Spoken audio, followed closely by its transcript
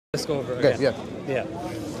Let's go over it Okay, again.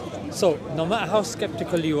 Yeah. So, no matter how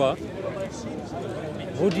skeptical you are,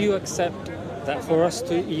 would you accept that for us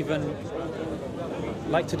to even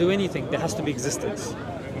like to do anything, there has to be existence?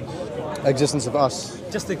 Existence of us.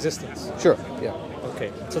 Just existence. Sure, yeah.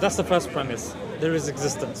 Okay. So that's the first premise. There is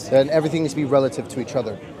existence. Then everything needs to be relative to each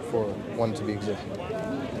other for one to be existing.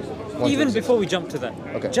 Even before we jump to that,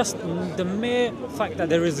 Okay. just the mere fact that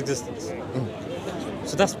there is existence.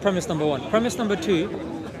 So that's premise number one. Premise number two,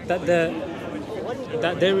 that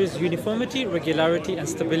there is uniformity, regularity, and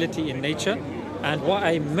stability in nature. And what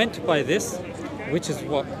I meant by this, which is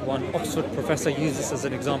what one Oxford professor uses as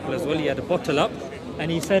an example as well, he had a bottle up,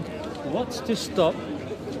 and he said, what's to stop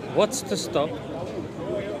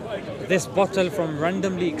this bottle from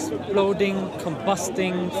randomly exploding,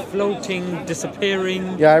 combusting, floating,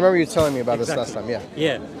 disappearing? Yeah, I remember you telling me about this last time, yeah.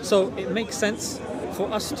 Yeah, so it makes sense for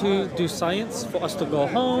us to do science, for us to go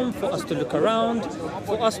home, for us to look around,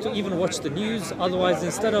 for us to even watch the news. Otherwise,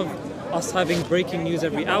 instead of us having breaking news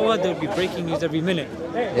every hour, there would be breaking news every minute.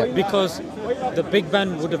 Yeah. Because the Big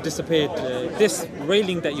Bang would have disappeared. This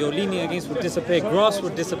railing that you're leaning against would disappear. Grass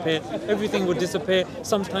would disappear. Everything would disappear.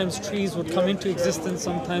 Sometimes trees would come into existence.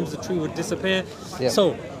 Sometimes the tree would disappear. Yeah.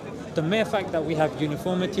 So the mere fact that we have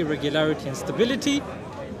uniformity, regularity, and stability,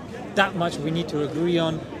 that much we need to agree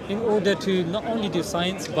on in order to not only do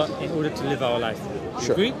science, but in order to live our life. You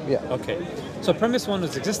Sure. agree? Yeah. Okay. So premise one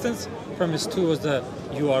was existence. Premise two was the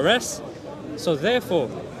URS. So therefore,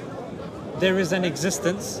 there is an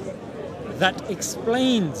existence that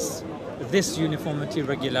explains this uniformity,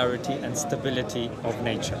 regularity, and stability of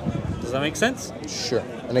nature. Does that make sense? Sure.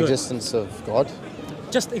 An Good. existence of God?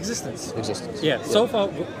 Just existence. Existence. Yeah. So far,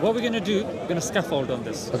 what we're going to do, we're going to scaffold on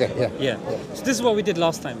this. Okay, yeah. Yeah. So this is what we did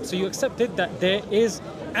last time. So you accepted that there is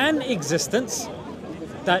an existence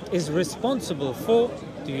that is responsible for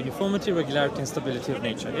the uniformity, regularity, and stability of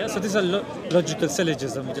nature. Yeah. So this is a logical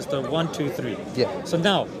syllogism. We just do 1, 2, 3. Yeah. So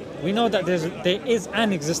now we know that there is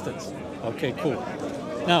an existence. Okay. Cool.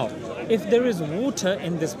 Now, if there is water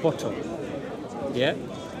in this bottle, yeah,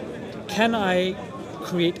 can I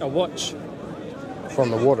create a watch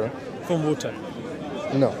From the water? from water?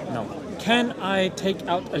 No. No. Can I take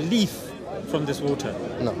out a leaf from this water?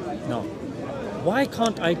 No. No. Why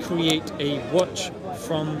can't I create a watch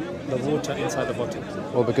from the water inside the bottle?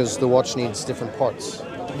 Well, because the watch needs different parts.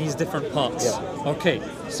 It needs different parts. Yeah. Okay.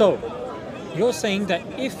 So you're saying that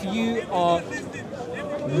if you are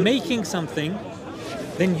making something,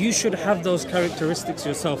 then you should have those characteristics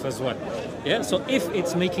yourself as well. Yeah. So if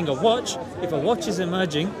it's making a watch, if a watch is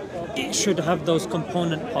emerging, it should have those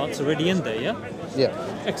component parts already in there. Yeah.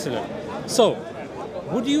 Yeah. Excellent. So,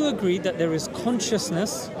 would you agree that there is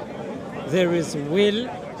consciousness, there is will,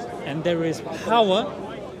 and there is power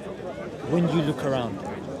when you look around?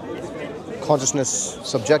 Consciousness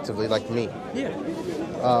subjectively, like me. Yeah.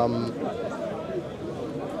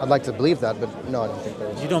 I'd like to believe that, but no, I don't think there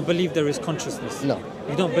is. You don't believe there is consciousness? No.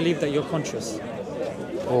 You don't believe that you're conscious?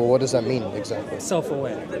 Well, what does that mean exactly?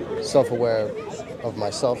 Self-aware? Self-aware of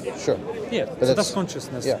myself? Sure. Yeah, But so that's- that's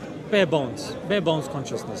consciousness. yeah. Bare bones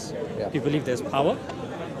consciousness. Yeah. Do you believe there's power?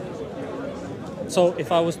 So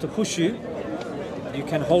if I was to push you, you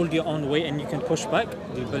can hold your own weight and you can push back?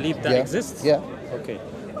 Do you believe that Yeah. exists? Yeah. Okay.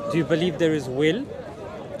 Do you believe there is will,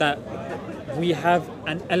 that we have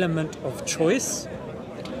an element of choice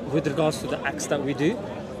with regards to the acts that we do?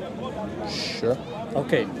 Sure.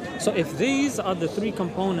 Okay, so if these are the three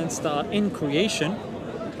components that are in creation,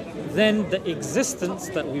 then the existence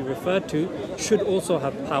that we refer to should also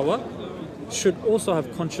have power, should also have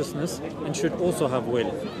consciousness, and should also have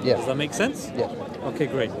will. Yeah. Does that make sense? Yeah. Okay,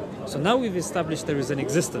 great. So now we've established there is an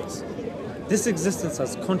existence. This existence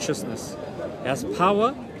has consciousness, it has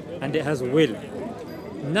power, and it has will.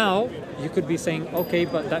 Now, you could be saying, okay,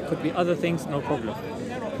 but that could be other things, no problem.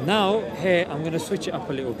 Now, here, I'm going to switch it up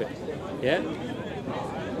a little bit. Yeah?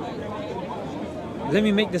 Let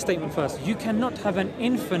me make the statement first. You cannot have an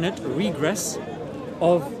infinite regress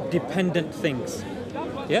of dependent things.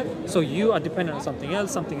 Yeah? So you are dependent on something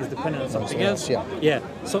else, something is dependent on something else. Yeah. Yeah.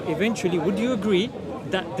 So eventually, would you agree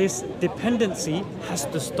that this dependency has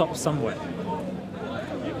to stop somewhere?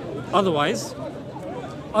 Otherwise,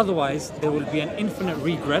 there will be an infinite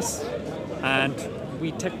regress, and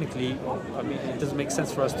we technically, it doesn't make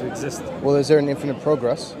sense for us to exist. Well, is there an infinite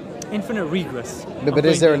progress? Infinite regress. But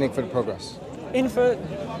is there an infinite progress?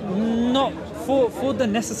 Not for the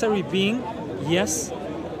necessary being, yes.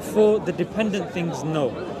 For the dependent things, no.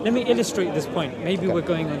 Let me illustrate this point. Maybe Okay. we're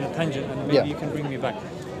going on a tangent, and maybe Yeah. you can bring me back.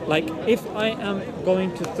 Like, if I am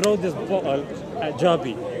going to throw this bottle at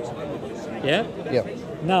Jabi, yeah? Yeah.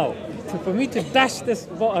 Now, for me to dash this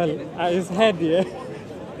bottle at his head, yeah,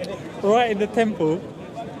 right in the temple,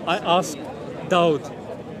 I ask Dawood,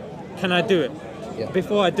 can I do it? Yeah.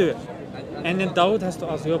 Before I do it. And then Dawood has to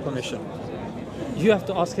ask your permission. You have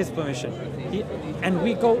to ask his permission. And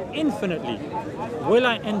we go infinitely. Will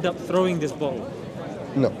I end up throwing this bottle?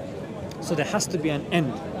 No. So there has to be an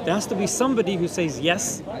end. There has to be somebody who says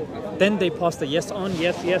yes, then they pass the yes on,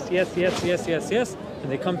 yes,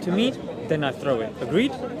 and they come to me, then I throw it.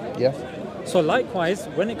 Agreed? Yeah. So likewise,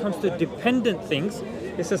 when it comes to dependent things,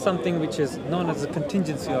 this is something which is known as a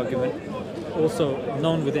contingency argument, also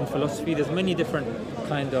known within philosophy. There's many different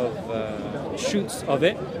kind of shoots of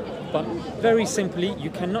it, but very simply, you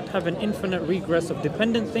cannot have an infinite regress of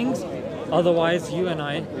dependent things. Otherwise, you and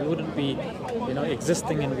I, we wouldn't be,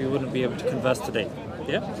 existing, and we wouldn't be able to converse today.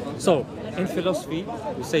 Yeah. So in philosophy,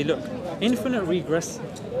 we say, look, infinite regress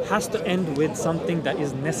has to end with something that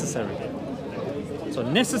is necessary. So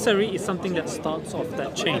necessary is something that starts off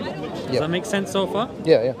that chain. Does that make sense so far?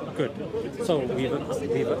 Yeah. Good. So we've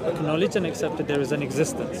acknowledged and accepted there is an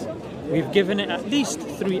existence. We've given it at least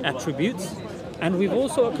 3 attributes, and we've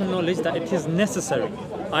also acknowledged that it is necessary,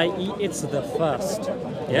 i.e. it's the first.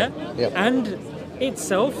 Yeah? And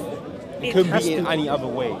itself, it couldn't has be in to, any other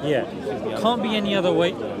way. Yeah. Can't be any other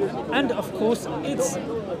way. And of course, it's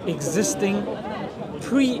existing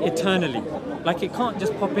pre-eternally. Like it can't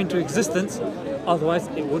just pop into existence, otherwise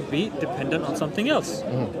it would be dependent on something else.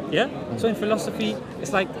 Yeah? So in philosophy,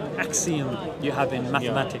 it's like axiom you have in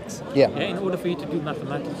mathematics. Yeah. In order for you to do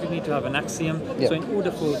mathematics, you need to have an axiom. So in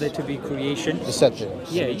order for there to be creation, The set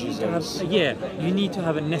theory. you need to have you need to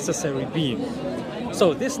have a necessary being.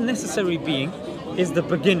 So this necessary being is the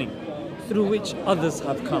beginning through which others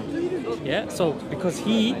have come. Yeah? So because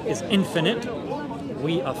he is infinite,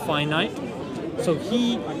 we are finite. So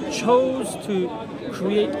he chose to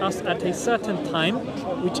create us at a certain time,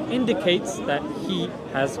 which indicates that he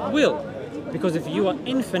has will. Because if you are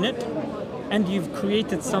infinite and you've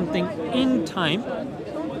created something in time,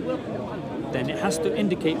 then it has to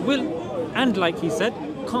indicate will. And like he said,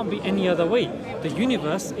 can't be any other way. The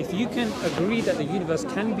universe, if you can agree that the universe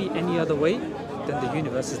can be any other way, then the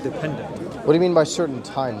universe is dependent. What do you mean by certain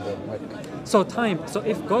time then? Like, so time, so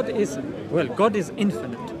if God is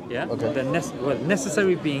infinite, yeah? Okay. The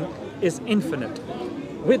necessary being is infinite.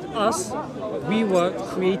 With us, we were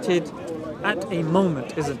created at a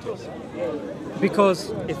moment, isn't it?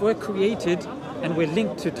 Because if we're created and we're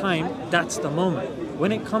linked to time, that's the moment.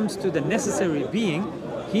 When it comes to the necessary being,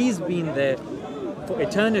 he's been there for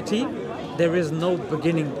eternity. There is no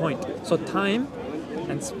beginning point. So time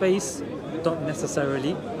and space don't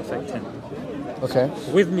necessarily affect him. okay.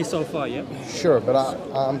 With me so far, yeah? Sure, but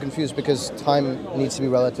I'm confused because time needs to be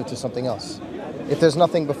relative to something else. If there's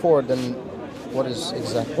nothing before, then what is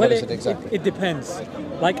exactly? Well, what is it exactly? It depends.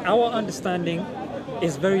 Like our understanding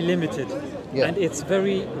is very limited, and it's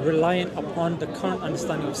very reliant upon the current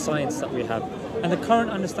understanding of science that we have. And the current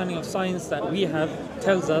understanding of science that we have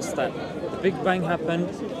tells us that the Big Bang happened,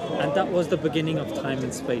 and that was the beginning of time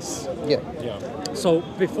and space. Yeah. So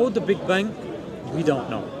before the Big Bang, we don't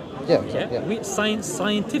know. Yeah.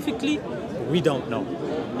 Scientifically, we don't know.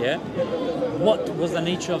 Yeah. What was the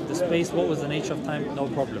nature of the space? What was the nature of time? No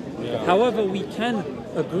problem. However, we can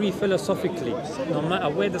agree philosophically, no matter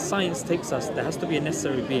where the science takes us, there has to be a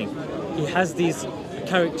necessary being. He has these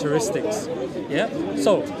characteristics. Yeah.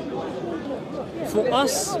 So, for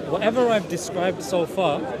us, whatever I've described so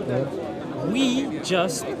far, we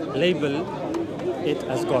just label it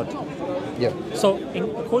as God. Yeah. So,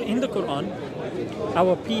 in the Quran,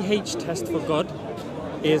 our pH test for God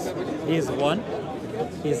is He is one,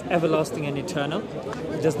 He is everlasting and eternal,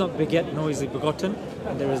 He does not beget nor is He begotten,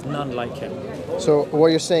 and there is none like Him. So what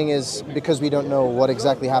you're saying is because we don't know what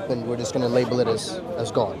exactly happened, we're just going to label it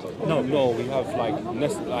as God. No, we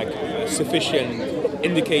have sufficient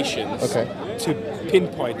indications to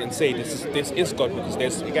pinpoint and say this is God, because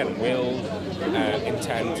there's again will,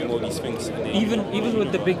 intent, and all these things. Even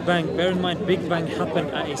with the Big Bang, bear in mind, Big Bang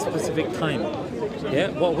happened at a specific time.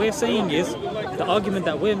 Yeah, what we're saying is the argument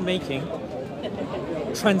that we're making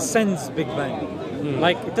transcends Big Bang.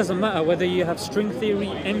 Like it doesn't matter whether you have string theory,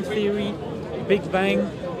 M theory, Big Bang,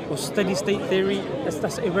 or steady state theory.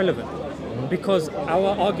 That's irrelevant because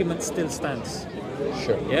our argument still stands.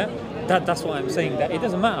 Sure. Yeah, that's what I'm saying. That it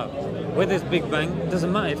doesn't matter whether it's Big Bang. It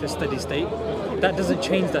doesn't matter if it's steady state. That doesn't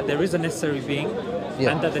change that there is a necessary being,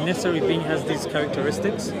 and that the necessary being has these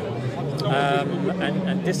characteristics.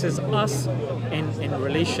 And this is us in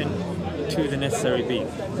relation to the necessary being.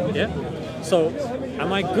 Yeah. So,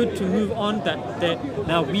 am I good to move on? That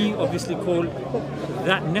now we obviously call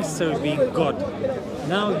that necessary being God.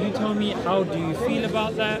 Now you tell me, how do you feel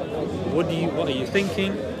about that? What are you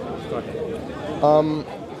thinking? Go ahead.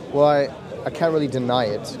 Well, I can't really deny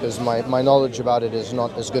it because my knowledge about it is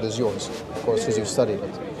not as good as yours, of course, because you've studied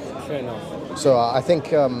it. Fair enough. So I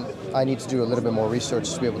think I need to do a little bit more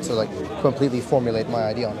research to be able to like completely formulate my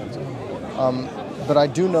idea on it. But I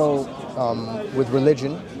do know with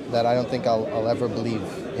religion that I don't think I'll ever believe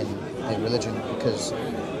in religion, because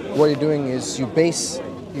what you're doing is you base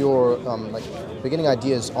your like beginning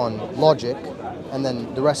ideas on logic, and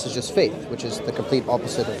then the rest is just faith, which is the complete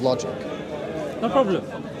opposite of logic. No problem.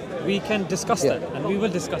 We can discuss Yeah. that, and we will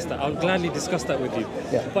discuss that. I'll gladly discuss that with you.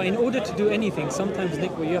 Yeah. But in order to do anything, sometimes,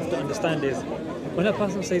 Nick, what you have to understand is when a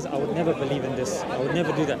person says, I would never believe in this, I would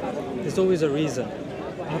never do that, there's always a reason.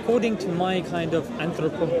 And according to my kind of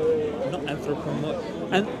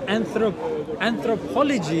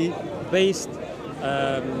anthropology-based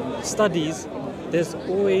studies, there's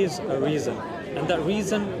always a reason. And that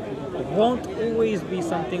reason won't always be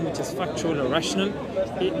something which is factual or rational.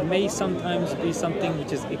 It may sometimes be something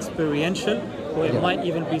which is experiential, or it might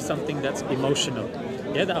even be something that's emotional,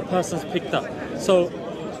 yeah, that a person's picked up. So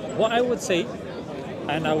what I would say,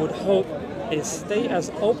 and I would hope, is stay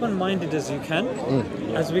as open-minded as you can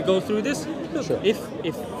as we go through this. Look, Sure. if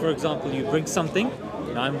for example you bring something,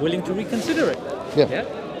 I'm willing to reconsider it. Yeah.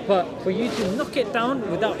 But for you to knock it down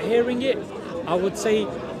without hearing it, I would say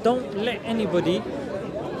don't let anybody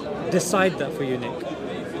decide that for you, Nick.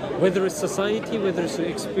 Whether it's society, whether it's your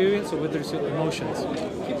experience, or whether it's your emotions.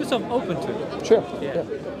 Keep yourself open to it. Sure. Yeah,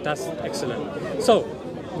 that's excellent. So,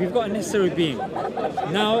 we've got a necessary being.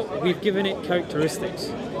 Now, we've given it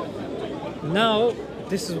characteristics. Now,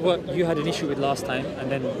 this is what you had an issue with last time, and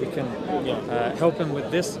then we can help him with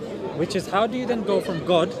this, which is how do you then go from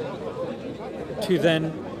God to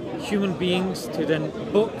then human beings, to then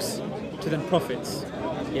books, to then prophets?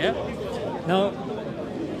 Yeah? Now,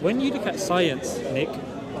 when you look at science, Nick,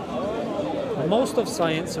 most of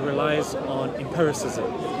science relies on empiricism.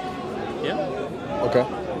 Yeah? Okay.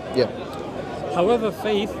 Yeah. However,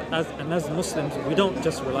 faith, as Muslims, we don't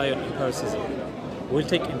just rely on empiricism. We'll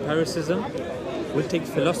take empiricism, we'll take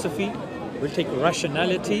philosophy, we'll take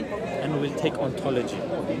rationality, and we'll take ontology.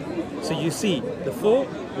 So you see the four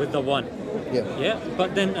with the one. Yeah. Yeah?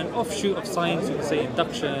 But then an offshoot of science, you can say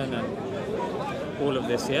induction and all of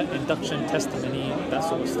this, yeah? Induction, testimony, that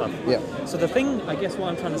sort of stuff. Yeah. So the thing, I guess what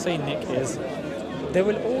I'm trying to say, Nick, is there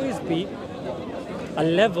will always be a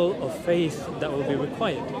level of faith that will be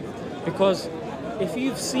required. Because if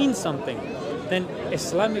you've seen something, then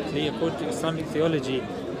Islamically, according to Islamic theology,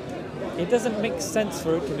 it doesn't make sense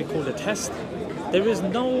for it to be called a test. There is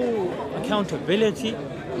no accountability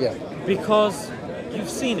Yeah. because you've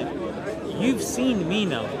seen it. You've seen me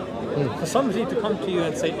now. For somebody to come to you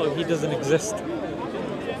and say, oh, he doesn't exist,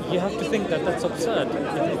 you have to think that that's absurd.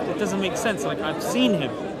 It doesn't make sense. Like, I've seen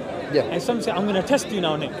him. Yeah. And some say, I'm going to test you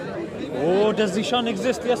now, Nick. Oh, does Zishan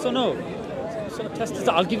exist? Yes or no? So test is,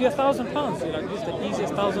 I'll give you £1,000. You're like, this is the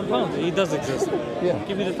easiest £1,000. He does exist. Yeah.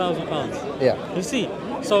 Give me the £1,000. Yeah. You see,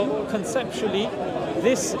 so conceptually,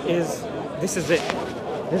 this is it.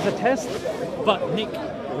 There's a test, but Nick,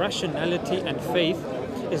 rationality and faith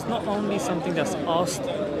is not only something that's asked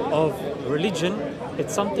of religion,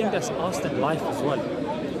 it's something that's asked in life as well.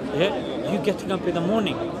 Yeah, you getting up in the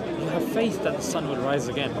morning, you have faith that the sun will rise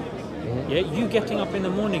again. Yeah, you getting up in the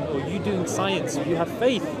morning, or you doing science, you have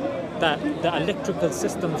faith that the electrical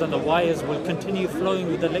systems and the wires will continue flowing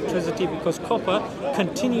with electricity because copper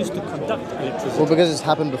continues to conduct electricity. Well, because it's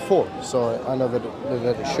happened before, so I know that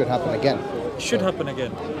it should happen again. It should happen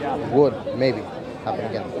again. Would maybe happen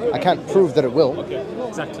again. I can't prove that it will.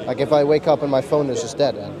 Exactly. Like if I wake up and my phone is just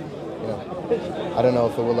dead, and you know, I don't know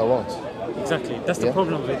if it will or won't. Exactly. That's the Yeah.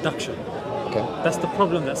 problem with induction. Okay. That's the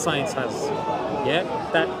problem that science has. Yeah,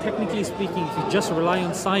 that technically speaking, if you just rely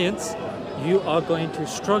on science, you are going to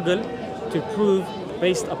struggle to prove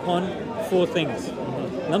based upon four things.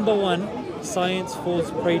 Number one, science falls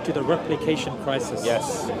prey to the replication crisis.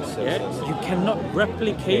 Yes. Yeah, you cannot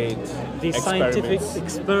replicate the scientific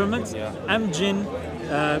experiments. Yeah. Amgen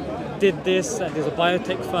did this, and there's a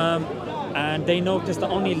biotech firm, and they noticed that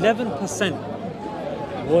only 11%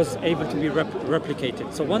 was able to be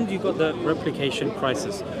replicated. So one, you got the replication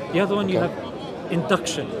crisis. The other one, you have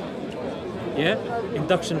induction. Yeah,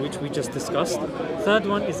 induction, which we just discussed. Third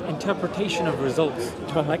one is interpretation of results.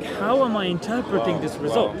 Like, how am I interpreting this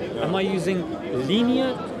result? Am I using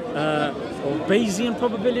linear or Bayesian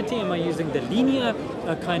probability? Am I using the linear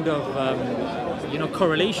kind of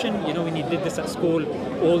correlation? You know, when you did this at school,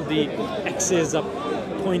 all the x's are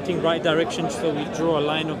pointing right direction, so we draw a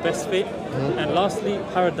line of best fit. And lastly,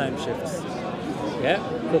 paradigm shifts. Yeah,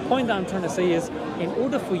 the point that I'm trying to say is, in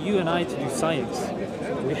order for you and I to do science,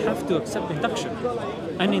 we have to accept induction.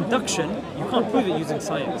 And induction, you can't prove it using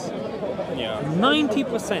science. Yeah.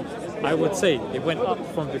 90%, I would say, it went up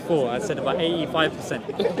from before. I said about 85%.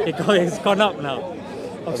 It's gone up now.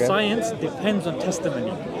 Of science depends on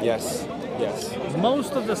testimony. Yes. Yes.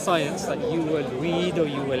 Most of the science that you will read or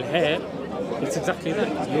you will hear, it's exactly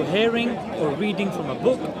that. You're hearing or reading from a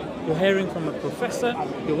book, you're hearing from a professor,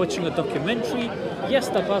 you're watching a documentary. Yes,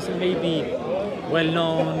 the person may be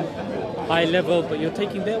well-known, high level, but you're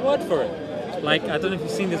taking their word for it. Like, I don't know if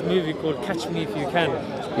you've seen this movie called Catch Me If You Can.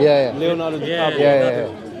 Yeah. Leonardo DiCaprio.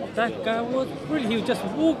 Yeah. That guy was really, he would just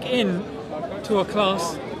walk in to a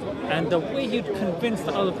class and the way he'd convince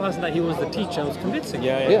the other person that he was the teacher was convincing.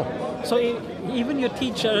 Yeah. So even your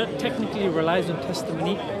teacher technically relies on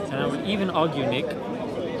testimony, and I would even argue, Nick,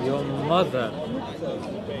 your mother,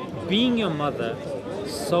 being your mother,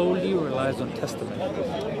 solely relies on testimony.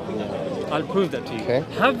 I'll prove that to you. Okay.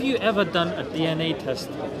 Have you ever done a DNA test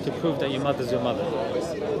to prove that your mother's your mother?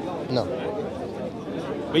 No.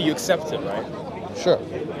 But you accept it, right? Sure.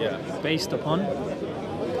 Yeah. Based upon,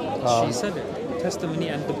 she said it. Testimony,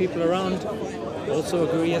 and the people around also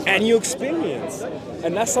agree as well. And your experience.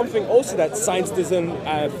 And that's something also that science doesn't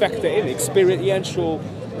factor in. Experiential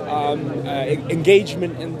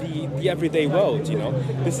engagement in the everyday world, you know.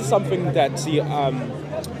 This is something that the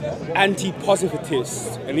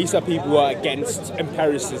anti-positivists, and these are people who are against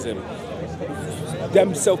empiricism,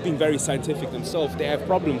 themselves being very scientific themselves, they have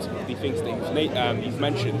problems with the things that you've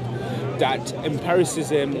mentioned, that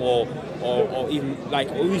empiricism or even like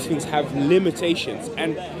all these things have limitations.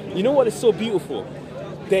 And you know what is so beautiful?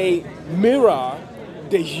 They mirror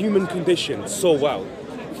the human condition so well.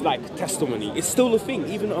 Like testimony, it's still a thing,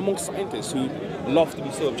 even among scientists who love to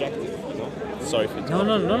be so objective. You know? Sorry for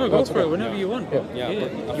No, go for it whenever you want. Yeah.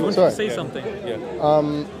 You want to say something? Yeah.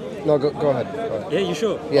 No, go ahead. Yeah, you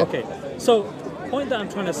sure? Yeah. Okay. So, point that I'm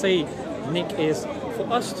trying to say, Nick, is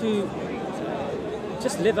for us to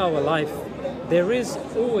just live our life. There is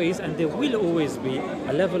always, and there will always be,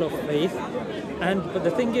 a level of faith, but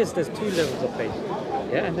the thing is, there's two levels of faith.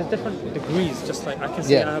 Yeah, and there's different degrees. Just like I can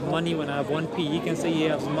say I have money when I have 1p. You can say you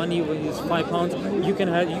have money when it's £5. You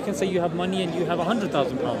can say you have money and you have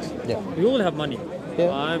 £100,000. Yeah. We all have money. Yeah.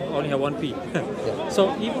 I only have 1p.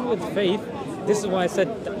 So even with faith, this is why I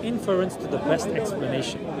said the inference to the best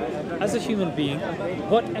explanation. As a human being,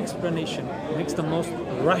 what explanation makes the most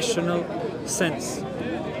rational sense?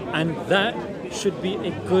 And that should be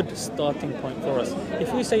a good starting point for us.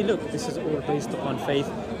 If we say, look, this is all based upon faith,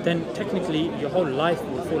 then technically your whole life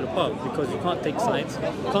will fall apart because you can't take science,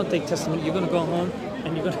 you can't take testimony. You're going to go home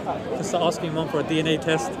and you're going to start asking your mom for a DNA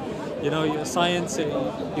test. You know, your science.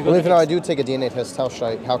 Well, if I do take a DNA test,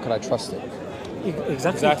 how could I trust it?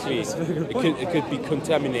 Exactly. It's a very good point. It could be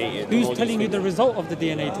contaminated. Who's telling you the result of the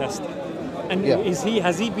DNA test? And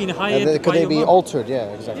has he been hired could by they your be mom? altered? Yeah,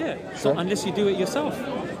 exactly. Yeah. So unless you do it yourself.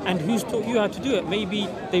 And who's taught you how to do it? Maybe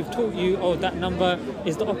they've taught you, that number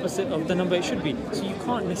is the opposite of the number it should be. So you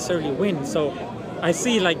can't necessarily win. So I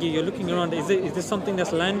see like you're looking around, is this something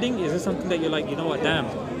that's landing? Is this something that you're like, you know what, damn,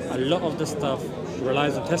 a lot of the stuff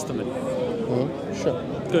relies on testimony. Sure.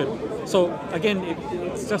 Good. So again,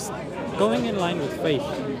 it's just going in line with faith.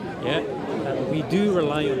 Yeah? We do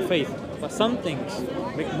rely on faith. But some things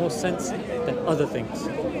make more sense than other things.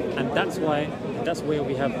 And that's where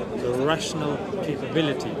we have the rational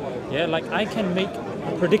capability. Yeah, like I can make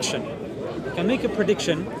a prediction. I can make a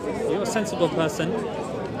prediction. You're a sensible person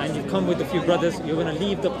and you come with a few brothers, you're going to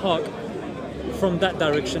leave the park from that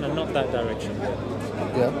direction and not that direction.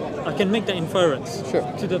 Yeah. I can make that inference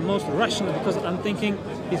to the most rational because I'm thinking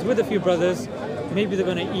he's with a few brothers, maybe they're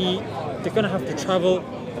going to eat, they're going to have to travel,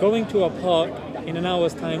 going to a park in an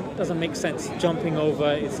hour's time doesn't make sense. Jumping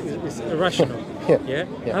over, it's irrational. Yeah?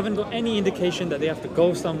 I haven't got any indication that they have to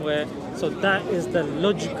go somewhere. So that is the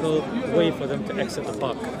logical way for them to exit the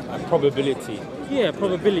park. Probability. Yeah,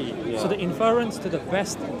 probability. Yeah. So the inference to the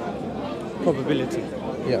best probability.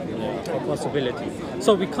 Or possibility.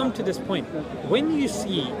 So we come to this point. When you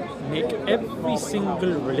see, Nick, every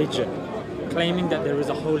single religion claiming that there is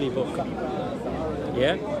a holy book,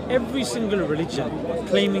 every single religion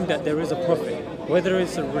claiming that there is a prophet, whether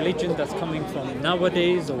it's a religion that's coming from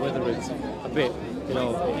nowadays or whether it's a bit,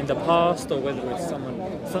 in the past or whether it's someone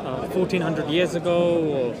 1400 years ago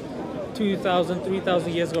or 2000,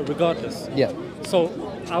 3000 years ago, regardless. So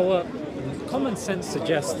our common sense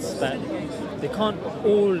suggests that they can't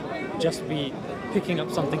all just be picking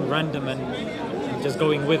up something random and just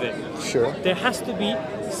going with it. Sure. There has to be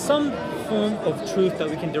some form of truth that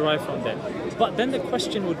we can derive from that. But then the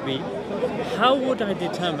question would be, how would I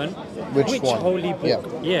determine which holy book?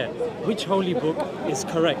 Which holy book is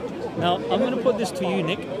correct? Now I'm going to put this to you,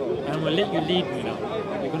 Nick, and I'm going to let you lead me now.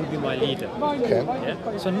 You're going to be my leader. Okay.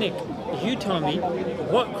 Yeah. So Nick, you tell me,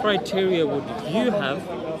 what criteria would you have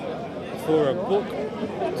for a book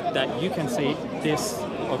that you can say this?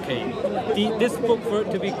 Okay, this book, for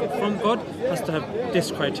it to be from God, has to have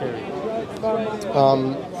this criteria.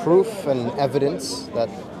 Proof and evidence that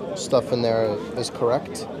stuff in there is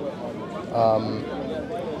correct.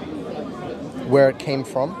 Where it came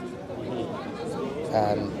from.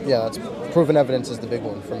 And yeah, that's proof and evidence is the big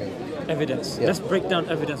one for me. Evidence. Yeah. Let's break down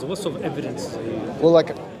evidence. What sort of evidence? Well,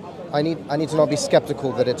 like, I need to not be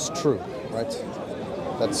skeptical that it's true, right?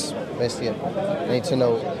 That's basically it. I need to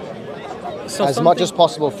know as much as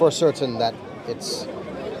possible for certain that it's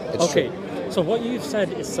okay. true. So what you've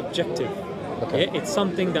said is subjective. Okay. Yeah? It's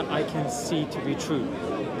something that I can see to be true,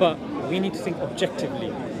 but we need to think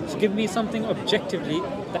objectively. So give me something objectively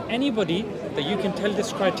that anybody that you can tell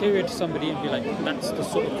this criteria to somebody and be like, that's the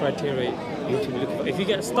sort of criteria you need to be looking for. If you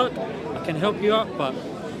get stuck, I can help you out, but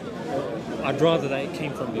I'd rather that it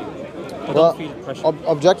came from you. I don't feel pressure.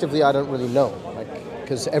 Objectively, I don't really know,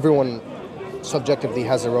 because everyone subjectively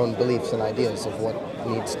has their own beliefs and ideas of what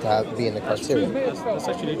needs to be in the criteria. That's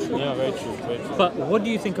actually true. Yeah, very true. Very true. But what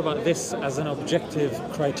do you think about this as an objective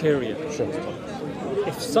criteria? Sure.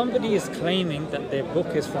 If somebody is claiming that their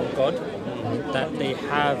book is from God, that they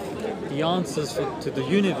have the answers to the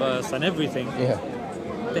universe and everything,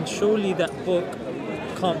 then surely that book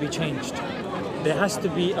can't be changed. There has to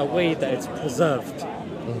be a way that it's preserved.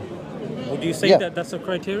 Would you say that that's a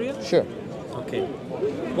criteria? Sure. Okay.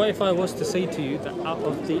 What if I was to say to you that out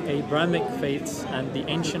of the Abrahamic faiths and the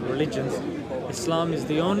ancient religions, Islam is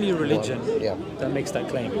the only religion that makes that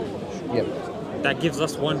claim? Yeah. That gives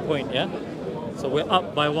us 1 point, yeah? So we're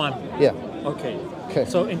up by 1. Yeah. Okay. Okay.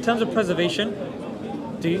 So in terms of preservation,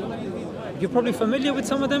 you're probably familiar with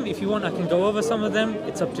some of them. If you want, I can go over some of them.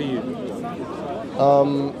 It's up to you.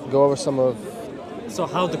 Go over some of... So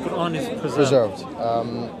how the Quran is preserved.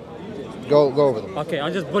 Go over them. Okay,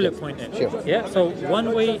 I'll just bullet point it. Sure. Yeah, so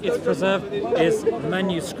one way it's preserved is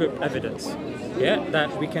manuscript evidence. Yeah,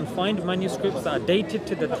 that we can find manuscripts that are dated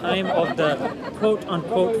to the time of the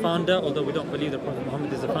quote-unquote founder, although we don't believe the Prophet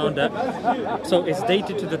Muhammad is the founder. So it's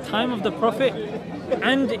dated to the time of the Prophet,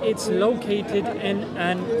 and it's located in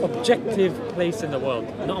an objective place in the world.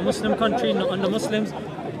 Not a Muslim country, not under Muslims,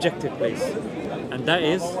 objective place. And that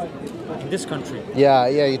is in this country. Yeah,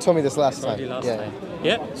 you told me this last time. Time.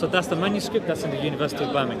 Yeah, so that's the manuscript that's in the University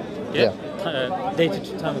of Birmingham. Yeah, dated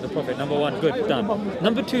to the time of the Prophet. Number 1, good, done.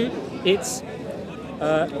 Number 2, it's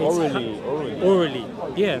orally.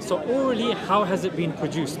 Yeah, so orally, how has it been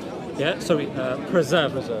produced? Yeah, sorry,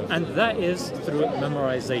 preserved. And that is through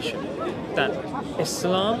memorization. That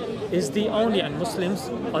Islam is the only, and Muslims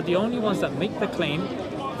are the only ones that make the claim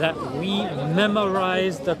that we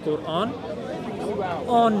memorize the Quran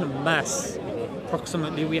en masse.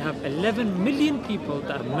 Approximately, we have 11 million people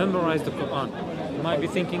that have memorized the Quran. You might be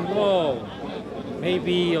thinking, whoa,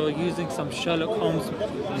 maybe you're using some Sherlock Holmes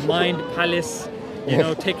mind palace,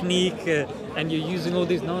 technique, and you're using all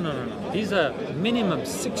these. No. These are minimum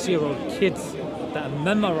 6-year-old kids that are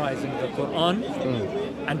memorizing the Quran,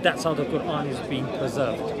 and that's how the Quran is being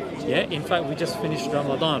preserved. Yeah, in fact, we just finished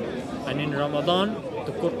Ramadan, and in Ramadan,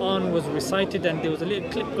 the Quran was recited, and there was a little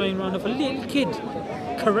clip going around of a little kid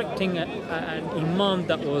correcting an imam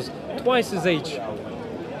that was twice his age.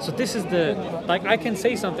 So this is I can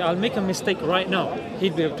say something, I'll make a mistake right now,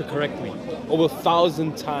 he'd be able to correct me. Over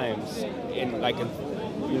 1,000 times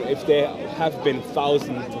if there have been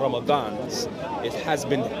 1,000 Ramadans, it has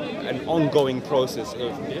been an ongoing process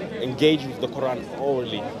of engaging with the Quran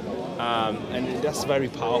orally. And that's very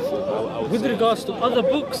powerful, I would With say. regards to other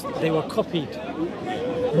books, they were copied.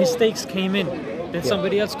 Mistakes came in, then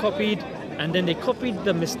somebody else copied, and then they copied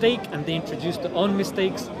the mistake and they introduced their own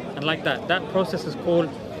mistakes, and like that. That process is called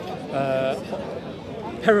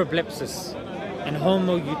parablepsis and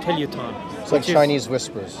homoutiliton. It's like Chinese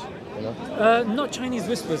whispers, Not Chinese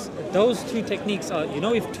whispers. Those two techniques are,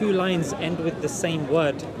 if two lines end with the same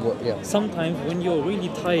word, sometimes when you're really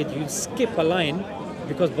tired, you skip a line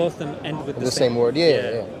because both of them end with the same word.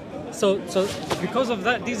 Yeah. So because of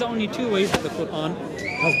that, these are only 2 ways that the Quran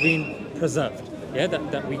has been preserved. Yeah,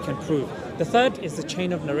 that we can prove. The third is the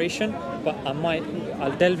chain of narration, but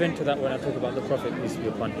I'll delve into that when I talk about the Prophet, peace be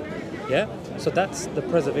upon him. Yeah, so that's the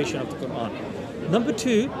preservation of the Quran. Number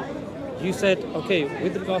 2, you said, okay,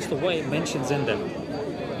 with regards to what it mentions in there.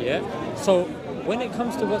 Yeah, so when it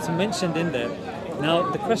comes to what's mentioned in there,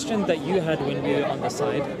 now the question that you had when we were on the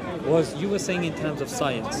side was, you were saying in terms of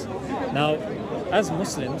science. Now, as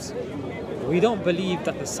Muslims, we don't believe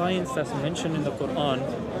that the science that's mentioned in the Quran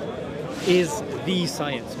is the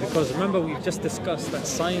science, because remember we've just discussed that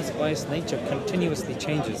science by its nature continuously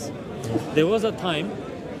changes. There was a time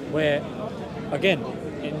where, again,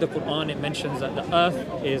 in the Quran it mentions that the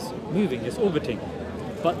earth is moving, it's orbiting.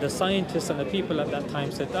 But the scientists and the people at that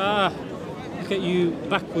time said, look at you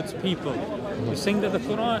backwards people. You're saying that the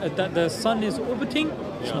Quran, that the sun is orbiting?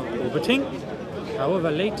 It's not orbiting.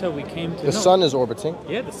 However, later we came to The sun is orbiting.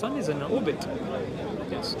 Yeah, the sun is in an orbit.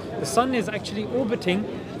 Yes. The sun is actually orbiting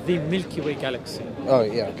the Milky Way galaxy. Oh,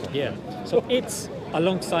 yeah, okay. Yeah. So it's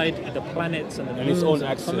alongside the planets and the moons its own and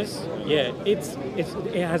axis. comets. Yeah, it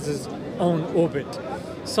has its own orbit.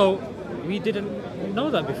 So we didn't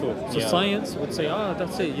know that before. So science would say,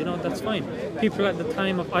 that's it, that's fine. People at the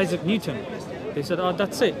time of Isaac Newton, they said,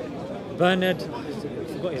 that's it. Bernard, I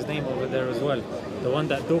forgot his name over there as well, the one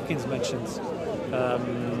that Dawkins mentions.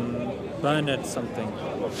 Bernard something.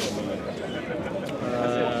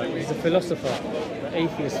 He's a philosopher, an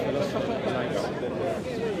atheist philosopher.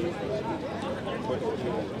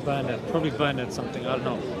 Probably Bernard something, I don't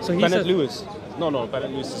know. So he Bernard said, Lewis. No,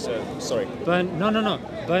 Bernard Lewis is, sorry.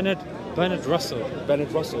 Bernard Russell.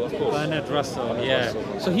 Bernard Russell, of course. Bernard Russell, yeah.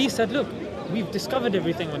 So he said, look, we've discovered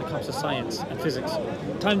everything when it comes to science and physics.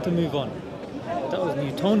 Time to move on. That was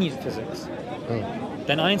Newtonian physics.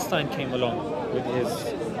 Then Einstein came along with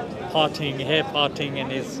his hair parting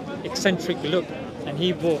and his eccentric look, and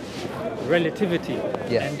he brought relativity,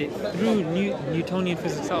 and it threw Newtonian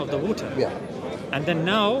physics out of the water. Yeah. And then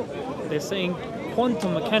now they're saying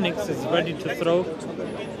quantum mechanics is ready to throw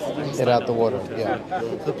It out the water, yeah.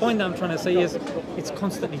 The point that I'm trying to say is it's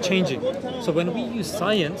constantly changing. So when we use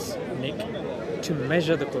science, Nick, to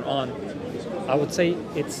measure the Quran, I would say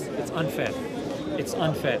it's unfair. It's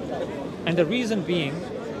unfair. And the reason being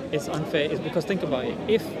it's unfair is because think about it.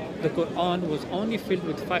 If the Quran was only filled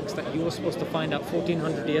with facts that you were supposed to find out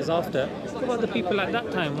 1400 years after, what about the people at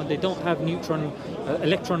that time when they don't have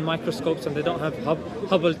electron microscopes and they don't have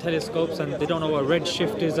Hubble telescopes and they don't know what red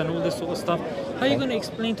shift is and all this sort of stuff? How are you going to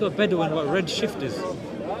explain to a Bedouin what red shift is?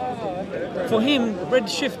 For him, red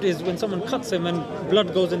shift is when someone cuts him and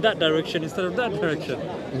blood goes in that direction instead of that direction.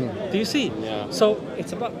 Do you see? Yeah. So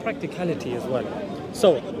it's about practicality as well.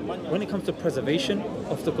 So when it comes to preservation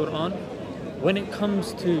of the Quran, when it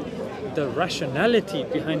comes to the rationality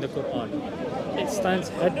behind the Quran, it stands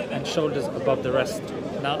head and shoulders above the rest.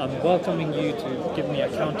 Now I'm welcoming you to give me a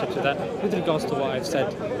counter to that with regards to what I've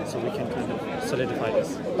said, so we can kind of solidify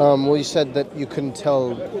this. Well, you said that you couldn't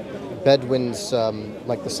tell Bedouins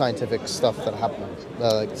like the scientific stuff that happened.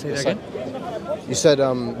 Say that again? You said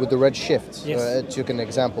with the red shift, Yes. took an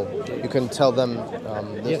example. You couldn't tell them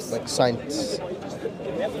Yes. like science.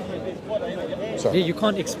 Yeah, you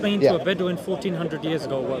can't explain to a Bedouin 1400 years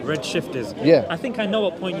ago what red shift is. Yeah. I think I know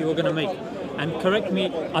what point you were going to make. And correct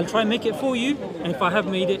me, I'll try and make it for you. And if I have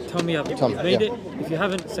made it, tell me I've made it. If you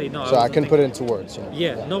haven't, say no. So I can put it into words.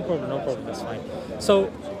 Yeah, no problem, that's fine. So,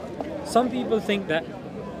 some people think that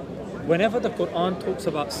whenever the Quran talks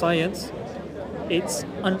about science, it's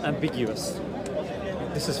unambiguous.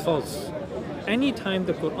 This is false. Anytime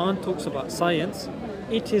the Quran talks about science,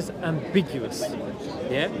 it is ambiguous.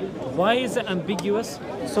 Yeah? Why is it ambiguous?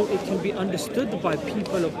 So it can be understood by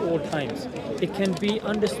people of all times. It can be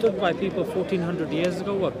understood by people 1400 years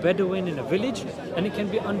ago, a Bedouin in a village, and it can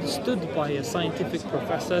be understood by a scientific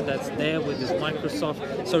professor that's there with his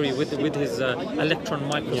with his electron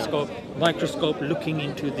microscope looking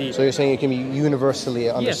into the... So you're saying it can be universally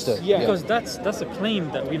understood? Yes, because that's a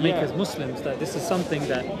claim that we make as Muslims, that this is something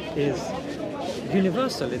that is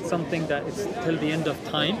universal. It's something that is till the end of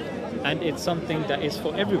time, and it's something that is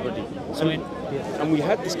for everybody. So and we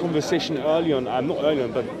had this conversation early on, not early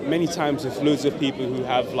on, but many times with loads of people who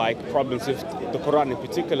have like problems with the Quran in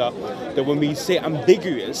particular, that when we say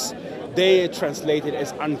ambiguous, they translate it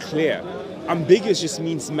as unclear. Ambiguous just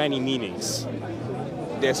means many meanings.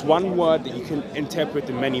 There's one word that you can interpret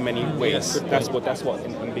in many ways. That's what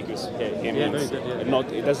ambiguous here means. Very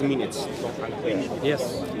good, It doesn't mean it's not unclear.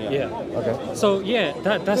 Yes. Yeah. Okay. So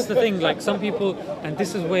that's the thing. Like some people, and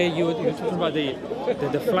this is where you're talking about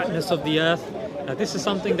the flatness of the earth. This is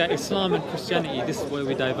something that Islam and Christianity, this is where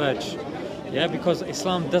we diverge. Yeah, because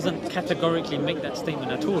Islam doesn't categorically make that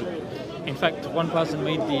statement at all. In fact, one person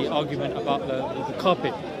made the argument about the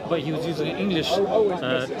carpet, but he was using an English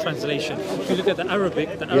translation. If you look at the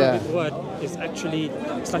Arabic word is actually,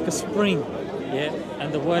 it's like a spring,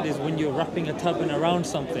 and the word is when you're wrapping a turban around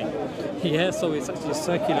something, so it's actually a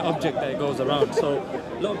circular object that goes around. So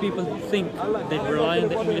a lot of people think they rely on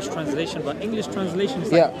the English translation, but English translation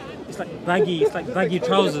is like baggy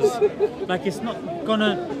trousers. Like it's not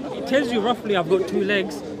gonna, it tells you roughly I've got two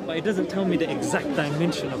legs, but but it doesn't tell me the exact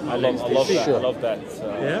dimension of my I legs. love Do you that. see? I love that.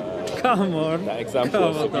 Yeah, come on. That example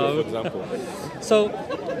is a Come on, beautiful dog. example. So,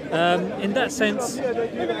 in that sense,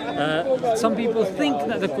 some people think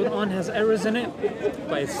that the Quran has errors in it,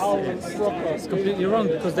 but it's completely wrong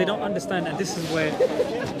because they don't understand. And this is where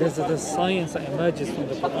there's the science that emerges from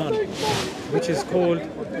the Quran, which is called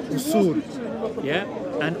usul, yeah,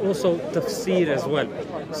 and also tafsir as well.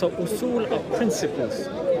 So usul are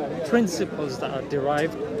principles that are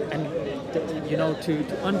derived, and you know,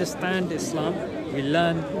 to understand Islam, we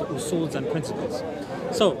learn usuls and principles.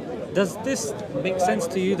 So, does this make sense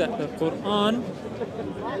to you that the Quran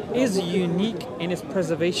is unique in its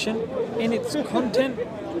preservation, in its content,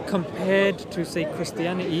 compared to, say,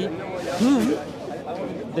 Christianity, whom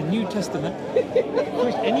the New Testament,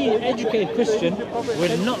 any educated Christian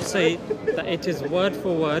will not say that it is word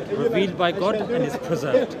for word revealed by God and is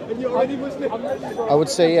preserved? I would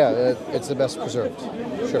say, yeah, it's the best preserved.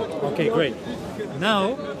 Sure. Okay, great.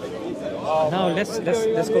 Now let's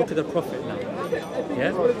go to the Prophet now.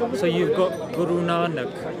 Yeah. So you've got Guru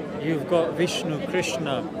Nanak, you've got Vishnu,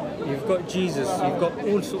 Krishna, you've got Jesus, you've got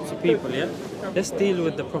all sorts of people. Yeah. Let's deal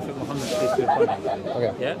with the Prophet Muhammad, peace be upon him.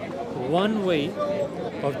 Okay. Yeah. One way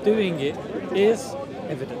of doing it is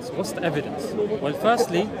evidence. What's the evidence? Well,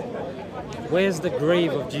 firstly, where's the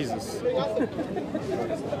grave of Jesus?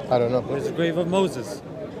 I don't know. Where's the grave of Moses?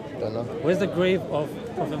 Don't know. Where's the grave of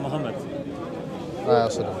Prophet Muhammad? I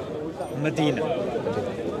also don't. Medina.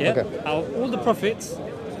 Yeah. Okay. Out of all the prophets,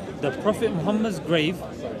 the Prophet Muhammad's grave,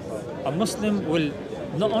 a Muslim will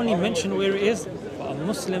not only mention where it is, but a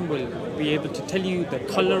Muslim will be able to tell you the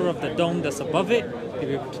color of the dome that's above it. They'll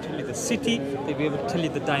be able to tell you the city. They'll be able to tell you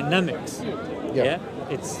the dynamics. Yeah.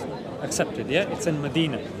 It's accepted. Yeah, it's in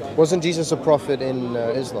Medina. Wasn't Jesus a prophet in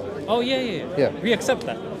Islam? Oh yeah. Yeah. We accept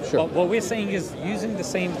that. Sure. But what we're saying is using the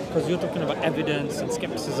same, because you're talking about evidence and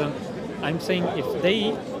skepticism. I'm saying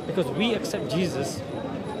because we accept Jesus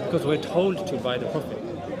because we're told to by the Prophet.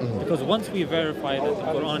 Because once we verify that the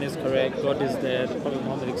Quran is correct, God is there, the Prophet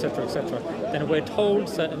Muhammad, etc., then we're told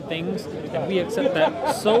certain things, and we accept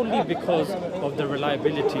that solely because of the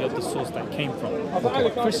reliability of the source that came from.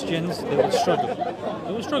 Okay. Christians, they will struggle.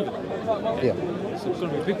 Yeah. So it's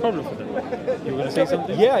going to be a big problem for them. You were going to say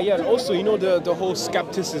something? Yeah, and also, you know, the whole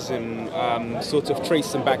skepticism, sort of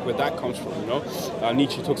tracing back where that comes from, you know.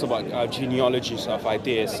 Nietzsche talks about genealogies of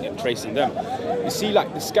ideas and tracing them. You see,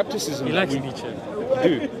 like, the skepticism... He likes Nietzsche.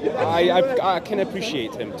 Do. I can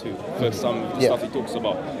appreciate him too for some of the stuff he talks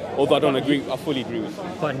about. Although I fully agree with him.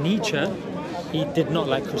 But Nietzsche, he did not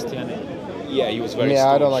like Christianity. Yeah, he was very Yeah,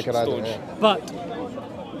 staunch, I don't like it either. staunch. Yeah. But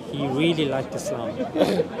he really liked Islam.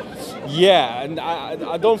 Yeah, and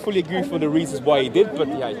I don't fully agree for the reasons why he did, but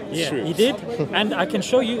yeah, it's true. He did. And I can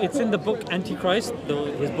show you, it's in the book Antichrist,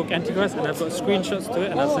 his book Antichrist, and I've got screenshots to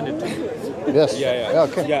it, and I'll send it to you. Yes. Yeah.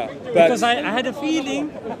 Okay. Yeah, but Because I had a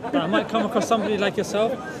feeling that I might come across somebody like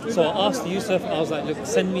yourself. So I asked Yusuf, I was like, look,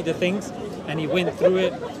 send me the things. And he went through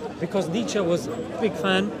it. Because Nietzsche was a big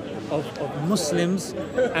fan of Muslims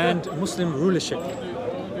and Muslim rulership.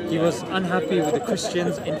 He was unhappy with the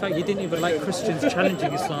Christians. In fact, he didn't even like Christians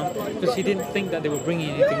challenging Islam because he didn't think that they were bringing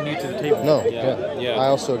anything new to the table. No. Yeah. I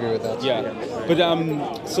also agree with that. yeah, but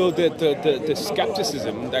so the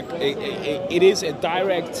skepticism, that it is a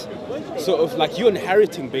direct sort of like you're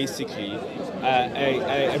inheriting basically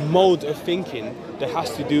a mode of thinking that has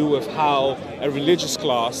to do with how a religious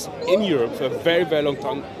class in Europe for a very, very long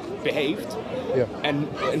time behaved. Yeah. And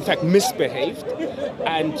in fact misbehaved,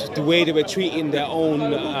 and the way they were treating their own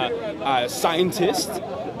scientists,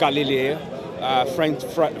 Galileo,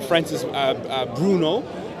 Francis Bruno,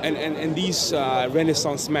 and these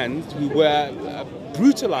Renaissance men who were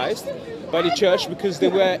brutalized by the church because they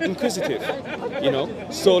were inquisitive, you know.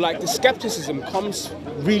 So like the skepticism comes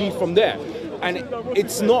really from there, and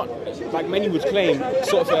it's not like many would claim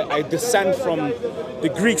sort of a descent from the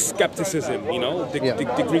Greek skepticism, you know,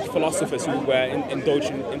 the Greek philosophers who were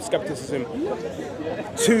indulging in skepticism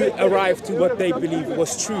to arrive to what they believe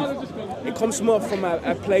was truth. It comes more from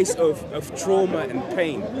a place of trauma and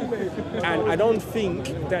pain. And I don't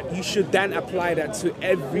think that you should then apply that to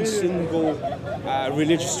every single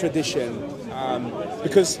religious tradition.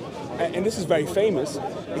 Because, and this is very famous,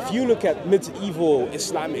 if you look at medieval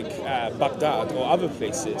Islamic Baghdad or other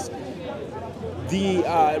places, the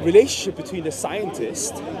relationship between the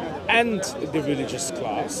scientist and the religious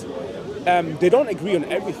class, they don't agree on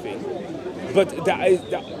everything, but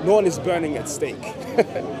no one is burning at stake,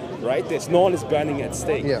 right? No one is burning at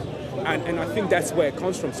stake. Yeah. And I think that's where it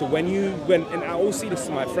comes from. So and I always see this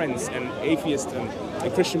to my friends and atheists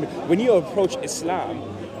and Christian, when you approach Islam,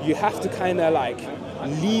 you have to kind of like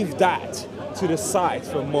leave that to the side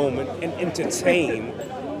for a moment and entertain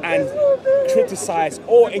and criticize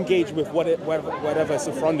or engage with whatever is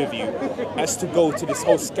in front of you, as to go to this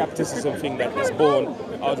whole skepticism thing that is born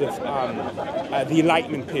out of the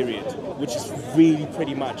Enlightenment period, which is really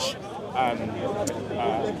pretty much a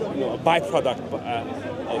byproduct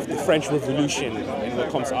of the French Revolution and what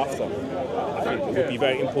comes after. I think it would be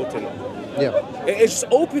very important. Yeah. It just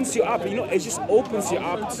opens you up, it just opens you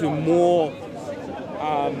up to more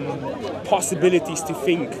possibilities to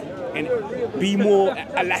think and be more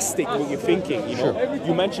elastic when you're thinking, Sure.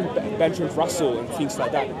 You mentioned Benjamin Russell and things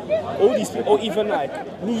like that. All these people, or even like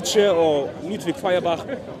Nietzsche or Ludwig Feuerbach,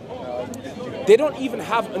 they don't even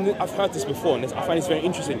have, and I've heard this before, and I find this very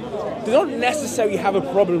interesting, they don't necessarily have a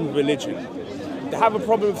problem with religion. They have a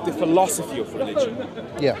problem with the philosophy of religion.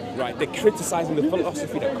 Yeah. Right? They're criticizing the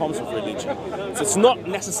philosophy that comes with religion. So it's not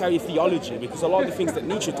necessarily theology, because a lot of the things that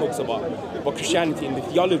Nietzsche talks about Christianity and the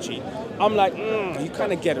theology, I'm like, you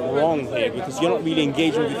kind of get it wrong here, because you're not really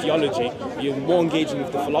engaging with the theology, you're more engaging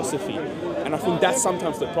with the philosophy. And I think that's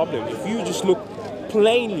sometimes the problem. If you just look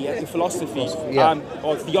plainly at the philosophy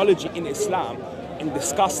or theology in Islam and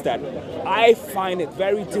discuss that, I find it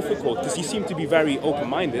very difficult, because you seem to be very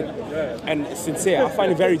open-minded and sincere. I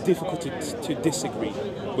find it very difficult to disagree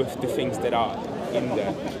with the things that are in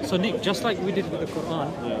there. So Nick, just like we did with the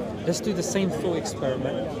Quran, let's do the same thought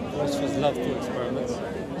experiment. Most of us love thought experiments.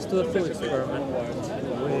 Let's do a thought experiment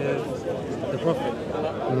with the Prophet.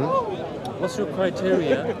 What's your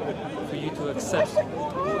criteria for you to accept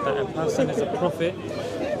that a person is a prophet?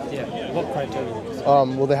 Yeah, what criteria?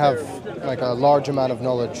 Well, they have like a large amount of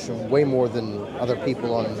knowledge, way more than other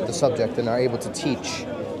people on the subject, and are able to teach,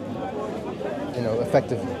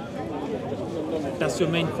 effectively. That's your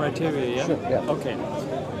main criteria, yeah? Sure, yeah. Okay.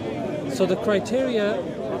 So the criteria,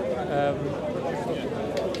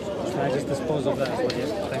 can I just dispose of that as well?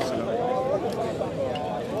 Yeah, thanks a lot.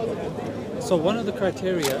 So one of the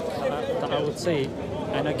criteria that I would say,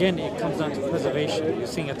 and again it comes down to preservation. You're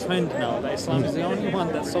seeing a trend now that Islam is the only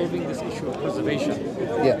one that's solving this issue of preservation.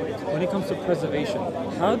 Yeah. When it comes to preservation,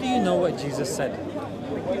 how do you know what Jesus said?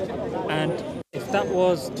 And if that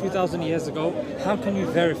was 2,000 years ago, how can you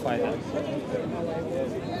verify that?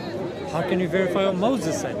 How can you verify what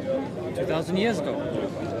Moses said 2,000 years ago?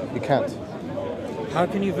 You can't. How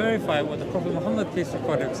can you verify what the Prophet Muhammad, peace be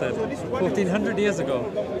upon him, said 1,400 years ago?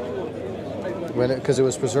 Because it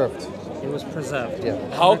was preserved. It was preserved. Yeah.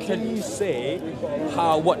 How can you say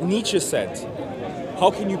what Nietzsche said?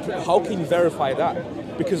 How can you verify that?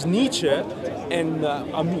 Because Nietzsche, and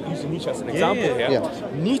I'm using Nietzsche as an example here. Yeah.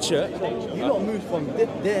 Nietzsche. You not moved from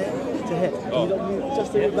there to here. You not moved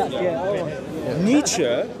just a bit back here. Nietzsche,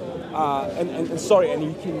 and sorry, and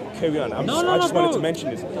you can carry on. I just wanted to mention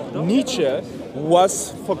this. Nietzsche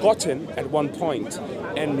was forgotten at one point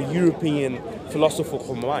in the European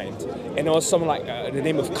philosophical mind, and there was someone like the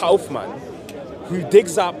name of Kaufman, who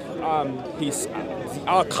digs up the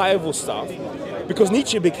archival stuff, because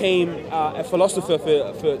Nietzsche became a philosopher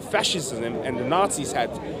for fascism, and the Nazis had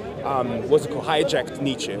hijacked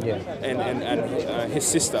Nietzsche and his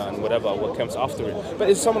sister and whatever what comes after it. But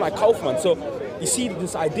it's someone like Kaufman. So you see,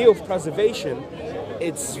 this idea of preservation,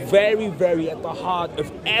 it's very, very at the heart of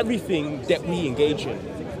everything that we engage in.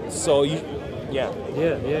 So yeah.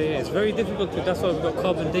 It's very difficult to. That's why we've got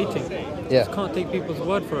carbon dating. Yeah. You can't take people's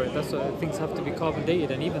word for it. That's why things have to be carbon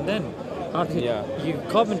dated, and even then, you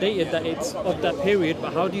carbon dated that it's of that period,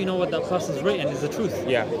 but how do you know what that person's written is the truth?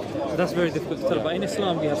 Yeah. So that's very difficult to tell. But in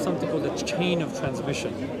Islam, we have something called the chain of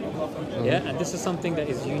transmission. Yeah, and this is something that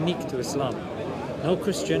is unique to Islam. No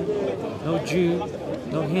Christian, no Jew,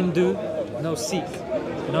 no Hindu, no Sikh,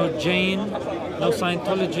 no Jain, no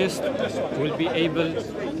Scientologist will be able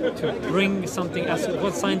to bring something as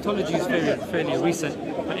well. Scientology is fairly recent,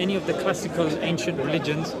 but any of the classical ancient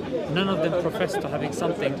religions, none of them profess to having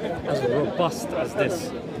something as robust as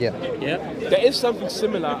this. Yeah. Yeah. There is something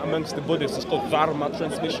similar amongst the Buddhists. It's called Dharma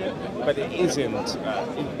transmission, but it isn't.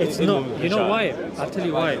 It's not. You know why? I'll tell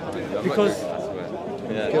you why. Because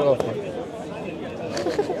Get off me.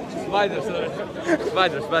 Spider,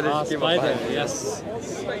 yes.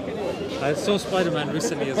 I saw Spider-Man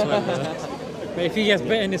recently as well. But if he gets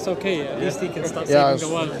bitten, it's okay. At least he can start saving the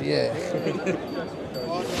world. Yeah.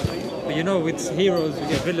 But with heroes, we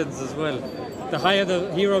get villains as well. The higher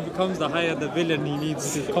the hero becomes, the higher the villain he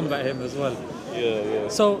needs to combat him as well.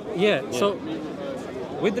 So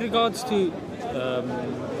with regards to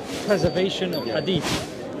preservation of hadith,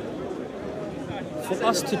 for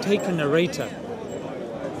us to take a narrator,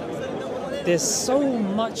 there's so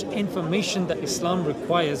much information that Islam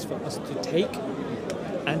requires for us to take,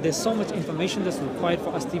 and there's so much information that's required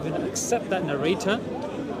for us to even accept that narrator,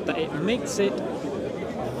 that it makes it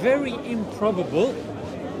very improbable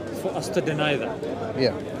for us to deny that.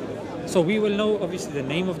 Yeah. So we will know obviously the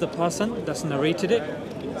name of the person that's narrated it.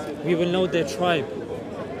 We will know their tribe.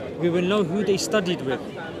 We will know who they studied with.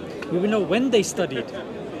 We will know when they studied.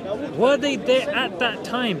 Were they there at that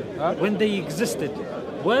time when they existed?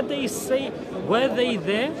 Were they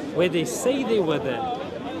there where they say they were there?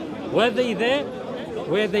 Were they there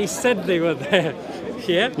where they said they were there?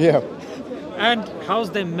 Yeah? Yeah. And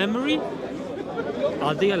how's their memory?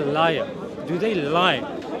 Are they a liar? Do they lie?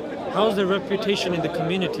 How's their reputation in the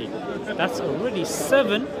community? That's already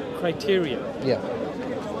 7 criteria. Yeah.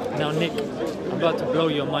 Now, Nick, I'm about to blow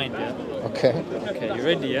your mind, yeah? Okay. Okay, you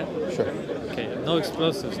ready, yeah? Sure. Okay, no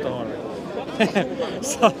explosives, don't worry.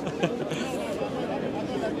 So,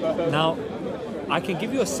 now, I can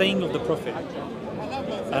give you a saying of the Prophet,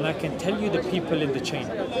 and I can tell you the people in the chain.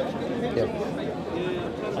 Yeah.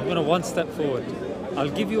 I'm going to one step forward. I'll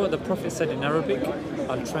give you what the Prophet said in Arabic,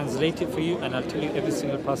 I'll translate it for you, and I'll tell you every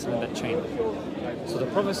single person in that chain. So the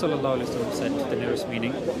Prophet ﷺ said, the nearest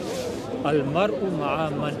meaning, Al-mar'u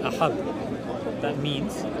ma'a man ahab. That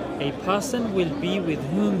means a person will be with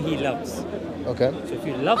whom he loves. Okay. So if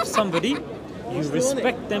you love somebody, you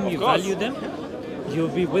respect them, you value them, you'll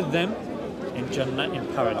be with them in Jannah, in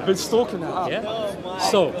paradise. I've been stalking her. Yeah?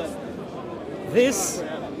 So, this...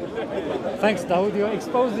 Thanks, Dawood, you're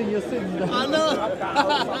exposing your sin. I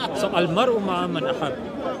know. So, Al-mar'u ma'a man ahab.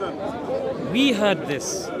 We heard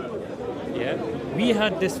this. Yeah? We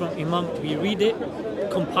heard this from Imam, we read it,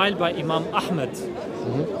 compiled by Imam Ahmad.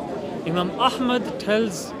 Imam Ahmad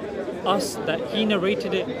tells us that he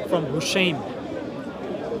narrated it from Hushaym.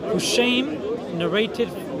 Hushaym narrated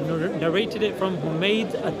it from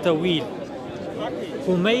Humayd at-Tawil.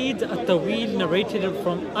 Humayd at-Tawil narrated it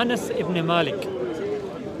from Anas ibn Malik.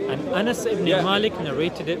 And Anas ibn Malik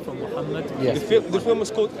narrated it from Muhammed. Yes. The film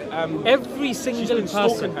was called... Every single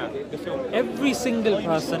person, every single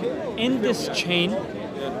person in this chain,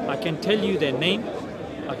 I can tell you their name,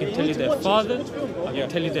 I can tell you their father, I can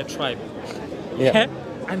tell you their tribe. Yeah.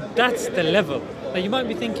 And that's the level. Now you might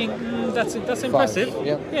be thinking, that's impressive. 5.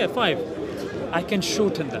 Yeah. Yeah, 5. I can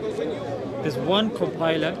shorten that. There's one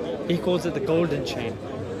compiler, he calls it the golden chain,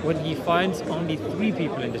 when he finds only 3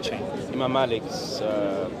 people in the chain. Imam Malik's...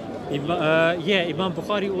 Imam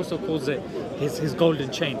Bukhari also calls it his golden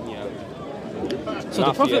chain. So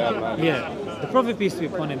the Prophet, the Prophet, peace be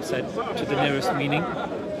upon him, said, to the nearest meaning,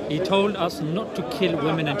 he told us not to kill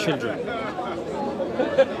women and children.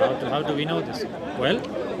 How do we know this? Well,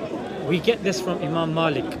 we get this from Imam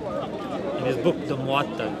Malik in his book, the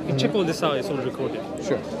Muwatta. You can check all this out, it's all recorded.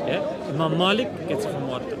 Sure. Yeah? Imam Malik gets it from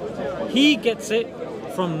Muwatta. He gets it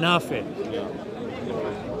from Nafi.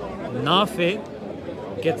 Nafi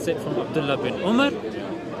gets it from Abdullah bin Umar,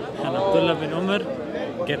 and Abdullah bin Umar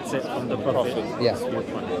gets it from the Prophet. Yeah.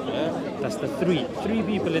 That's the 3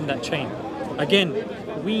 people in that chain. Again,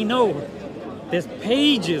 we know there's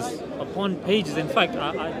pages upon pages. In fact,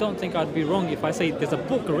 I don't think I'd be wrong if I say there's a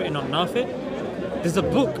book written on Nafi. There's a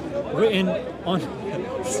book written on...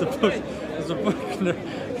 There's a book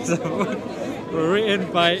written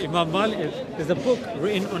by Imam Malik. There's a book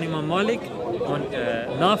written on Imam Malik, on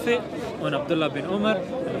Nafi, on Abdullah bin Umar,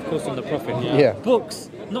 and of course on the Prophet. Yeah. Books,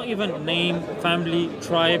 not even name, family,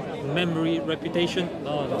 tribe, memory, reputation.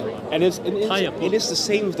 No. And it is the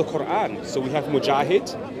same with the Quran. So we have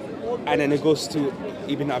Mujahid, and then it goes to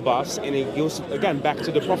Ibn Abbas, and it goes again back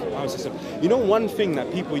to the Prophet. You know, one thing that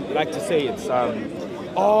people like to say, it's Imam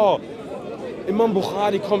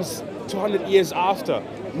Bukhari comes 200 years after,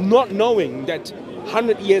 not knowing that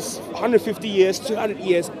 100 years, 150 years, 200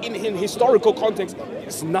 years in historical context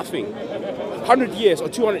is nothing. 100 years or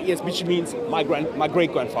 200 years, which means my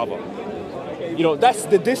great grandfather. You know, that's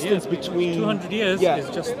the distance between 200 years is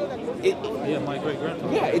just my great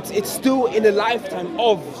grandfather. Yeah, it's still in a lifetime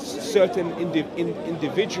of certain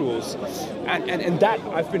individuals, and that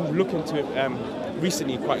I've been looking to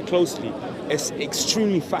recently quite closely. It's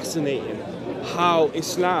extremely fascinating how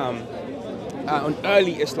Islam,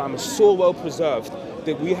 early Islam, is so well preserved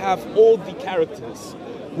that we have all the characters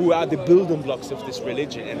who are the building blocks of this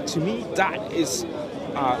religion. And to me, that is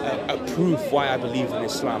a proof why I believe in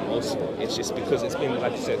Islam also. It's just because it's been,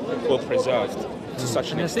 like you said, well preserved to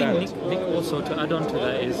such an extent. I think, Nick, also to add on to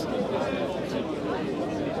that is,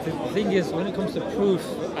 the thing is, when it comes to proof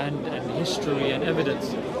and history and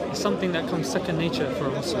evidence, it's something that comes second nature for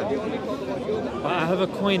a Muslim. I have a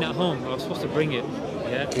coin at home. I was supposed to bring it.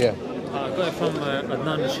 Yeah. I got it from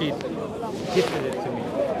Adnan Rashid. He gifted it to me.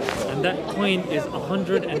 And that coin is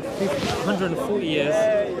 140 years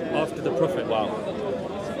after the Prophet. Wow.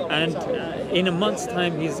 And in a month's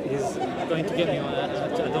time, his going to get me on. I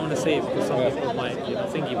don't want to say it because some people might,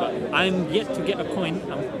 thingy. But I'm yet to get a coin.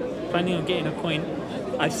 I'm planning on getting a coin.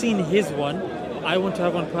 I've seen his one. I want to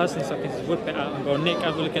have one personally, so I can just whip it out and go, Nick,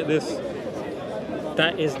 have a look at this.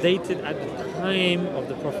 That is dated at the time of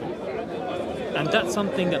the Prophet. And that's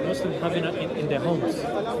something that Muslims have in their homes.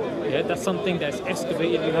 Yeah, that's something that's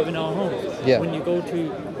excavated we have in our homes. Yeah. When you go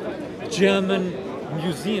to German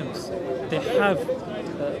museums, they have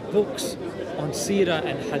books on seerah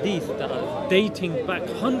and hadith that are dating back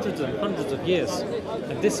hundreds and hundreds of years.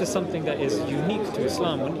 And this is something that is unique to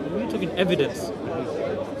Islam. When you're talking evidence,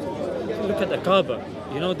 look at the Kaaba.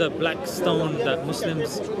 You know the black stone that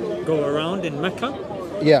Muslims go around in Mecca?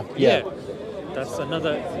 Yeah. That's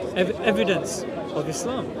another evidence of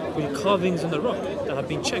Islam, with carvings in the rock that have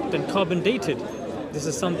been checked and carbon dated. This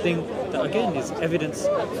is something that again is evidence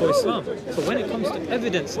for Islam. So when it comes to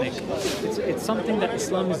evidence, Nick, it's something that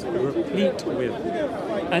Islam is replete with.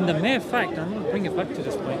 And the mere fact, I'm going to bring it back to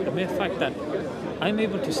this point, the mere fact that I'm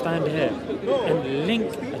able to stand here and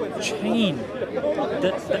link a chain,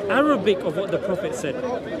 the Arabic of what the Prophet said,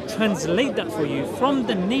 translate that for you from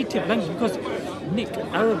the native language, because Nick,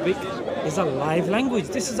 Arabic is a live language.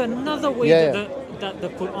 This is another way that the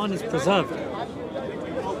Quran is preserved.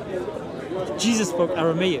 Jesus spoke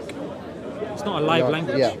Aramaic. It's not a live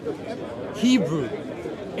language. Yeah. Hebrew,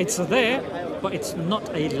 it's there, but it's not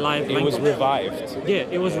a live language. It was revived. Yeah,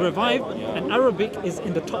 it was revived, and Arabic is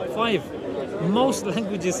in the top 5 most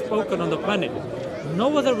languages spoken on the planet.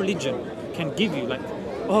 No other religion can give you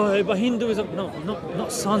but Hinduism,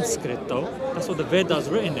 not Sanskrit though. That's what the Vedas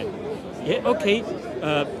written in. Yeah, okay,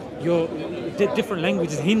 your different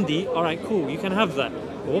languages, Hindi, all right, cool, you can have that.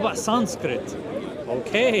 But what about Sanskrit?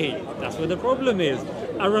 Okay, that's where the problem is.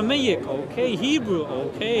 Aramaic, okay. Hebrew,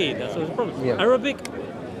 okay, that's where the problem. Yeah. Arabic,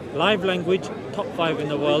 live language, top 5 in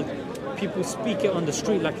the world. People speak it on the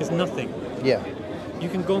street like it's nothing. Yeah. You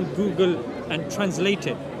can go on Google and translate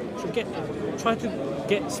it. Try to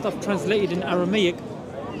get stuff translated in Aramaic.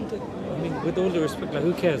 I mean, with all due respect,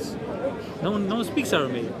 who cares? No one speaks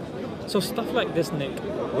Aramaic. So stuff like this, Nick,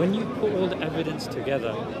 when you put all the evidence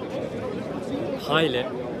together, pile it,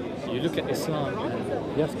 you look at Islam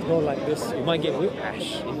and you have to go like this, you might get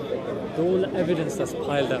whiplash. All the evidence that's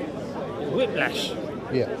piled up, whiplash.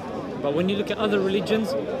 Yeah. But when you look at other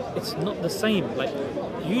religions, it's not the same.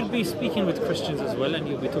 You'll be speaking with Christians as well, and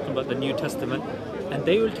you'll be talking about the New Testament, and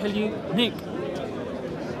they will tell you, Nick,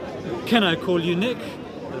 can I call you Nick?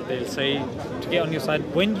 They'll say, to get on your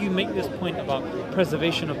side, when you make this point about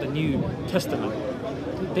preservation of the New Testament,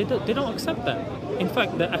 they don't accept that. In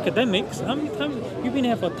fact, the academics, how many times you've been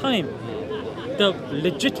here for time, the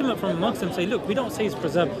legitimate from amongst them say, look, we don't say it's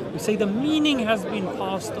preserved, we say the meaning has been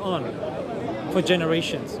passed on for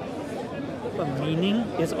generations. But meaning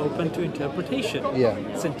is open to interpretation. Yeah.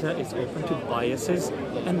 It's open to biases,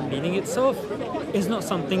 and meaning itself is not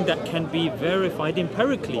something that can be verified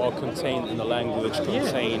empirically. Or contained in the language,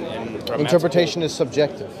 contained in grammatical. Interpretation is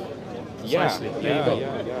subjective. Precisely.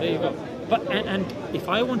 There you go. But and if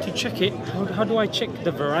I want to check it, how do I check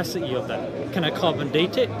the veracity of that? Can I carbon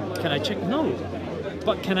date it? Can I check? No.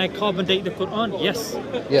 But can I carbon date the Quran? Yes.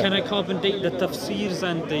 Yeah. Can I carbon date the tafsirs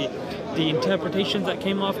and the interpretations that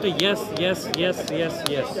came after? Yes.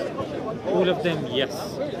 All of them, yes.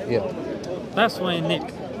 Yeah. That's why, Nick,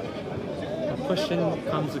 the question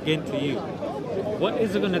comes again to you. What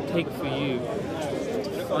is it going to take for you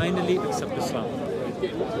to finally accept Islam?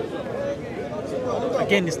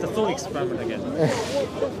 Again, it's the thought experiment again.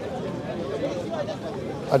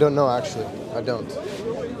 I don't know, actually. I don't.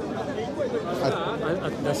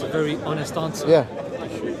 That's a very honest answer. Yeah.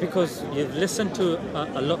 Because you've listened to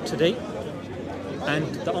a lot today, and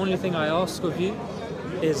the only thing I ask of you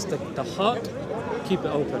is the heart, keep it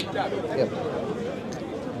open. Yeah.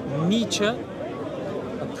 Nietzsche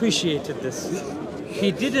appreciated this.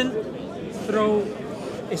 He didn't throw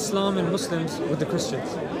Islam and Muslims with the Christians.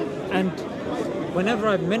 And whenever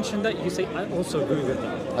I've mentioned that, you say, I also agree with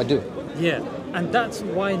that. I do. Yeah, and that's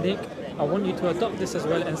why, Nick, I want you to adopt this as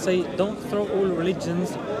well and say, don't throw all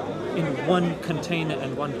religions in one container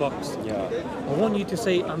and one box. Yeah. I want you to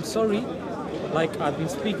say, I'm sorry, like I've been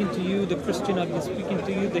speaking to you, the Christian, I've been speaking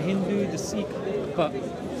to you, the Hindu, the Sikh, but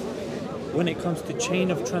when it comes to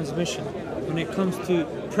chain of transmission, when it comes to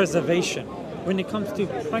preservation, when it comes to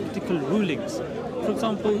practical rulings, for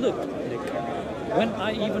example, look, Nick, when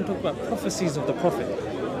I even talk about prophecies of the Prophet,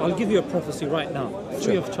 I'll give you a prophecy right now,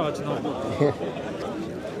 free of charge now.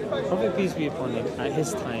 Prophet, peace be upon him, at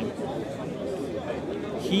his time,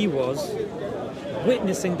 he was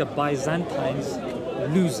witnessing the Byzantines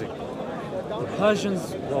losing. The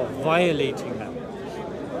Persians were violating them,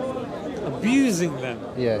 abusing them.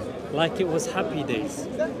 Yeah. like it was happy days.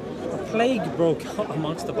 A plague broke out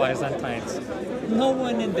amongst the Byzantines. No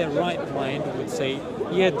one in their right mind would say,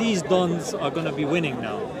 yeah, these dons are going to be winning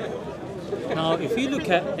now. Now, if you look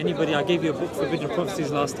at anybody, I gave you a book, Forbidden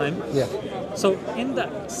Prophecies, last time. Yeah. So in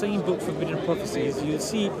that same book, Forbidden Prophecies, you'll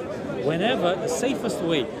see whenever the safest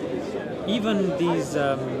way, even these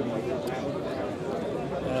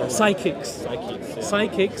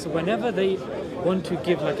psychics, whenever they want to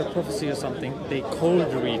give like a prophecy or something, they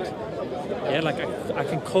cold read. Yeah, like I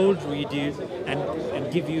can cold read you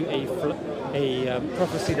and give you a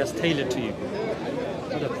prophecy that's tailored to you.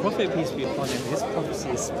 But the Prophet, peace be upon him, his prophecy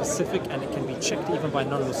is specific and it can be checked even by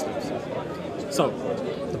non-Muslims. So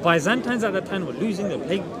the Byzantines at that time were losing,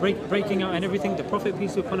 they were breaking out and everything. The Prophet,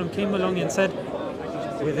 peace be upon him, came along and said,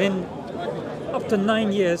 within up to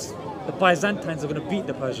 9 years, the Byzantines are going to beat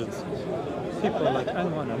the Persians. People are like,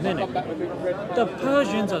 hang on a minute. The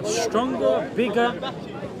Persians are stronger, bigger,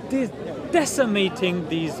 decimating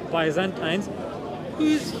these Byzantines. Who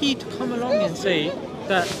is he to come along and say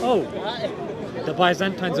that, oh, the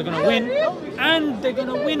Byzantines are going to win, and they're going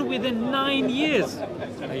to win within 9 years?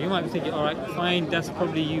 Now you might be thinking, all right, fine, that's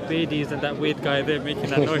probably you Badis and that weird guy there making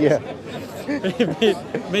that noise. Yeah.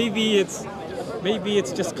 maybe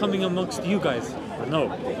it's just coming amongst you guys. But no,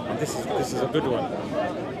 and this is a good one.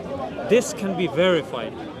 This can be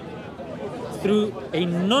verified through a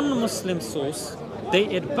non-Muslim source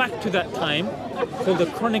dated back to that time called the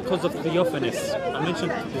Chronicles of Theophanes. I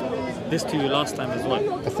mentioned this to you last time as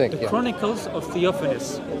well. I think, the Chronicles of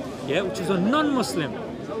Theophanes, yeah, which is a non-Muslim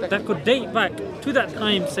that could date back to that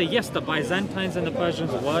time, say yes, the Byzantines and the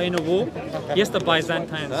Persians were in a war, yes, the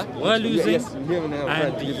Byzantines were losing,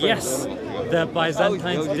 and yes, the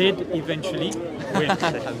Byzantines did eventually win.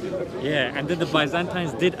 Yeah, and then the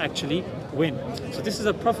Byzantines did actually win. So this is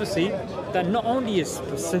a prophecy that not only is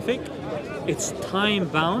specific, it's time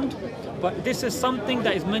bound, but this is something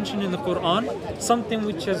that is mentioned in the Quran, something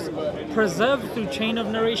which is preserved through chain of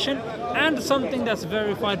narration, and something that's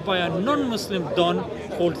verified by a non-Muslim don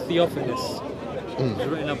called Theophanes. He's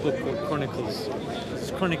written a book called Chronicles.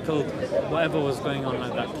 It's chronicled whatever was going on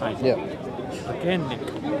at that time. Yeah. Again, Nick,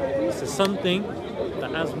 this is something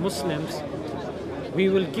that as Muslims, we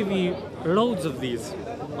will give you loads of these.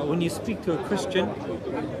 But when you speak to a Christian,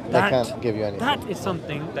 They can't give you anything. that is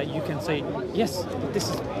something that you can say, yes, this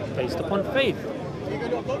is based upon faith.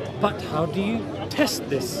 But how do you test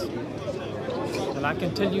this? Well, I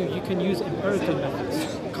can tell you, you can use empirical methods,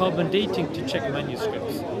 carbon dating to check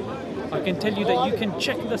manuscripts. I can tell you that you can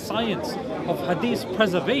check the science of hadith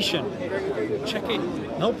preservation. Check it,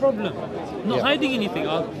 no problem. Not hiding anything.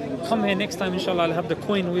 I'll come here next time, inshallah, I'll have the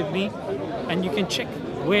coin with me, and you can check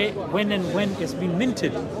where, when it's been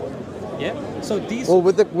minted. Yeah. So these. Well,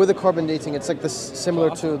 with the carbon dating, it's like this,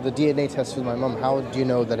 similar to the DNA test with my mum. How do you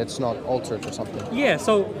know that it's not altered or something? Yeah.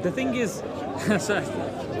 So the thing is, that's a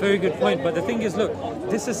very good point. But the thing is, look,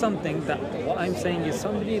 this is something that what I'm saying is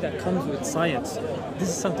somebody that comes with science. This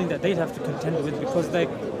is something that they'd have to contend with because their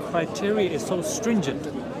criteria is so stringent.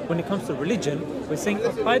 When it comes to religion, we're saying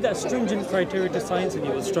apply that stringent criteria to science and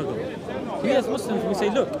you will struggle. We as Muslims, we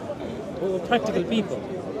say, look, we're practical people.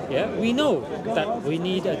 Yeah, we know that we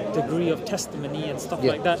need a degree of testimony and stuff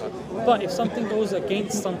like that. But if something goes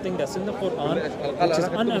against something that's in the Quran, which is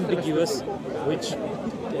unambiguous, which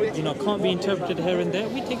can't be interpreted here and there,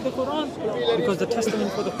 we take the Quran because the testimony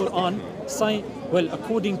for the Quran,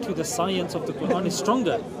 according to the science of the Quran, is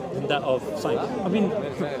stronger than that of science. I mean,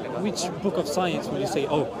 which book of science will you say,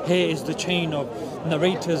 oh, here is the chain of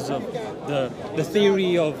narrators of the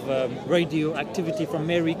theory of radioactivity from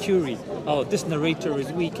Mary Curie. Oh, this narrator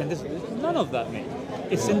is weak and this. None of that, mate.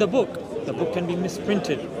 It's in the book. The book can be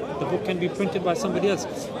misprinted. The book can be printed by somebody else.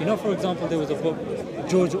 For example, there was a book,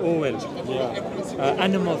 George Orwell,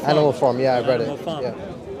 Animal Farm. Animal Farm, yeah, I read Animal it. Farm. Yeah.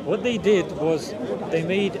 What they did was they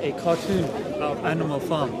made a cartoon out of Animal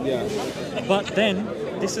Farm. Yeah. But then,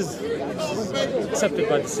 this is accepted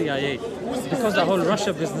by the CIA. Because the whole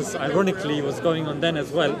Russia business, ironically, was going on then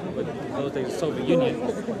as well, with the Soviet Union,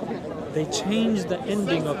 they changed the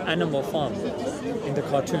ending of Animal Farm in the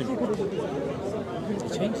cartoon.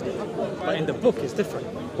 They changed it. But in the book, it's different.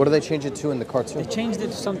 What do they change it to in the cartoon? They changed it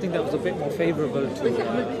to something that was a bit more favorable to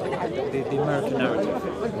the American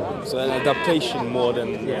narrative. So an adaptation more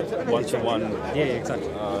than one-to-one. Yeah, exactly.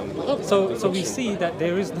 So we see that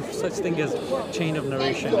there is no such thing as chain of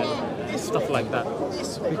narration and stuff like that.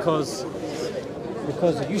 Because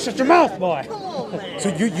you shut your mouth, boy! So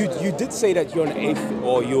you did say that you're an atheist,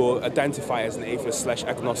 or you identify as an atheist /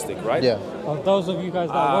 agnostic, right? Yeah. Of those of you guys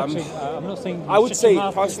that are watching, I'm not saying. I would shut say your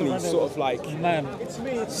mouth, personally, Mr. sort of like, Man,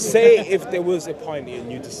 say if there was a point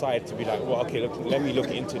and you decide to be like, well, okay, look, let me look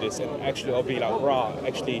into this, and actually I'll be like, rah,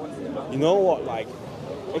 actually, you know what, like,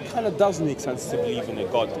 it kind of does make sense to believe in a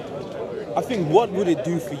God. I think what would it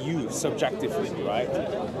do for you subjectively, right,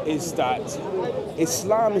 is that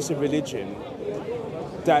Islam is a religion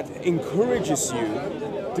that encourages you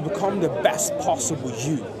to become the best possible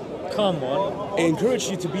you. come on. It encourages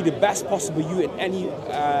you to be the best possible you in any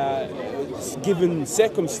given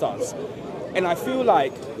circumstance. And I feel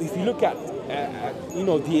like if you look at, you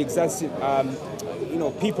know, the excessive, you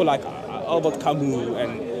know, people like Albert Camus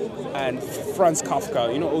and Franz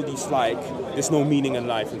Kafka, you know, all these like, there's no meaning in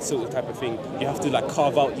life and sort of type of thing. You have to like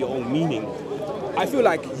carve out your own meaning. I feel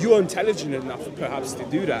like you're intelligent enough perhaps to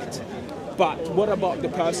do that. But what about the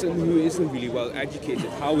person who isn't really well educated?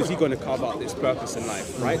 How is he going to carve out this purpose in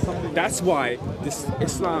life, right? That's why this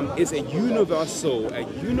Islam is a universal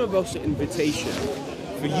invitation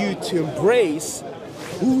for you to embrace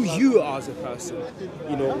who you are as a person,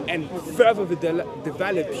 you know, and further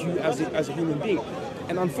develop you as a human being.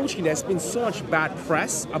 And unfortunately, there's been so much bad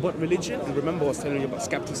press about religion. And remember, I was telling you about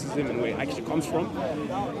skepticism and where it actually comes from.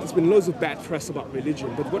 There's been loads of bad press about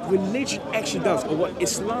religion. But what religion actually does, or what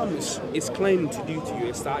Islam is claiming to do to you,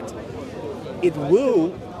 is that it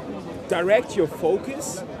will direct your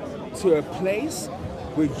focus to a place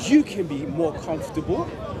where you can be more comfortable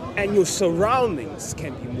and your surroundings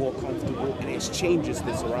can be more comfortable, and it changes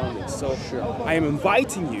the surroundings. So I am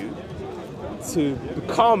inviting you to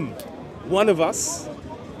become one of us,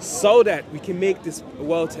 so that we can make this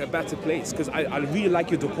world a better place. Because I really like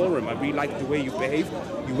your decorum. I really like the way you behave.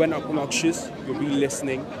 You went up obnoxious. You're really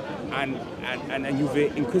listening, and you're very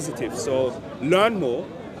inquisitive. So learn more,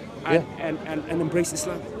 and embrace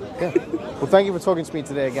Islam. Yeah. Well, thank you for talking to me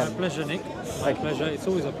today again. My pleasure, Nick. My pleasure. It's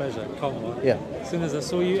always a pleasure. Come on. Yeah. As soon as I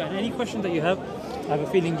saw you, and any question that you have, I have a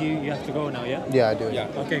feeling you have to go now, yeah? Yeah, I do. Yeah.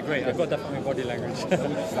 Okay, great. I got that from your body language.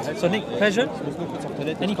 So, Nick, pleasure.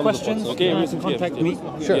 Any questions? Okay, you can contact me.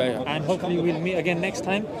 Sure. And hopefully we'll meet again next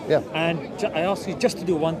time. Yeah. And I ask you just to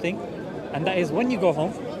do one thing, and that is when you go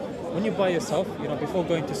home, when you're by yourself, you know, before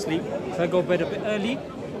going to sleep, try to go to bed a bit early,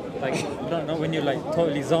 like, I don't know, when you're like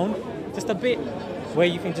totally zoned, just a bit where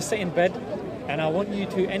you can just sit in bed, and I want you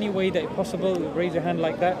to, any way that possible, raise your hand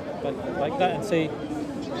like that, and say,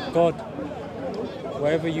 God,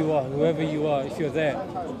 wherever you are, whoever you are, if you're there,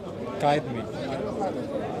 guide me.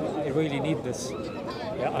 I really need this.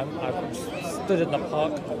 Yeah, I've stood in the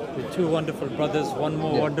park with two wonderful brothers, one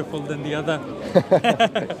more wonderful than the other.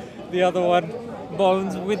 The other one,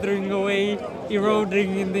 bones withering away,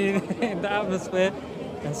 eroding in the atmosphere,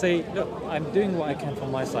 and say, look, I'm doing what I can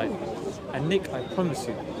from my side. And Nick, I promise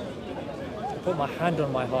you, I put my hand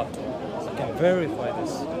on my heart, I can verify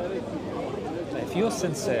this. If you're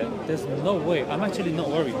sincere, there's no way. I'm actually not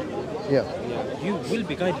worried. Yeah. You will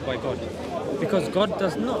be guided by God, because God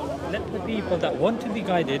does not let the people that want to be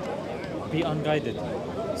guided be unguided.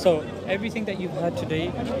 So everything that you've had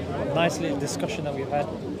today, nice little discussion that we've had,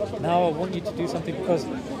 now I want you to do something, because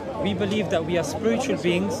we believe that we are spiritual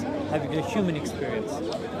beings having a human experience,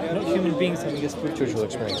 not human beings having a spiritual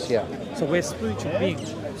experience. Yeah. So we're spiritual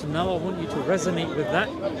beings. So now I want you to resonate with that,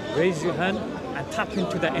 raise your hand and tap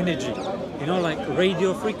into that energy. You know, like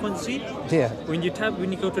radio frequency? Yeah. When you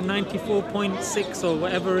go to 94.6 or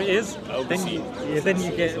whatever it is, then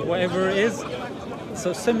you get whatever it is.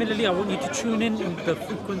 So similarly, I want you to tune in the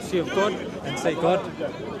frequency of God and say, God,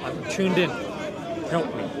 I'm tuned in.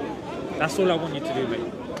 Help me. That's all I want you to do,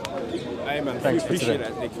 mate. Amen. Thanks for appreciate today.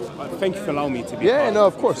 that, Nick. Thank you for allowing me to be Yeah, part. no,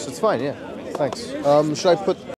 of course. It's fine, yeah. Thanks. Should I put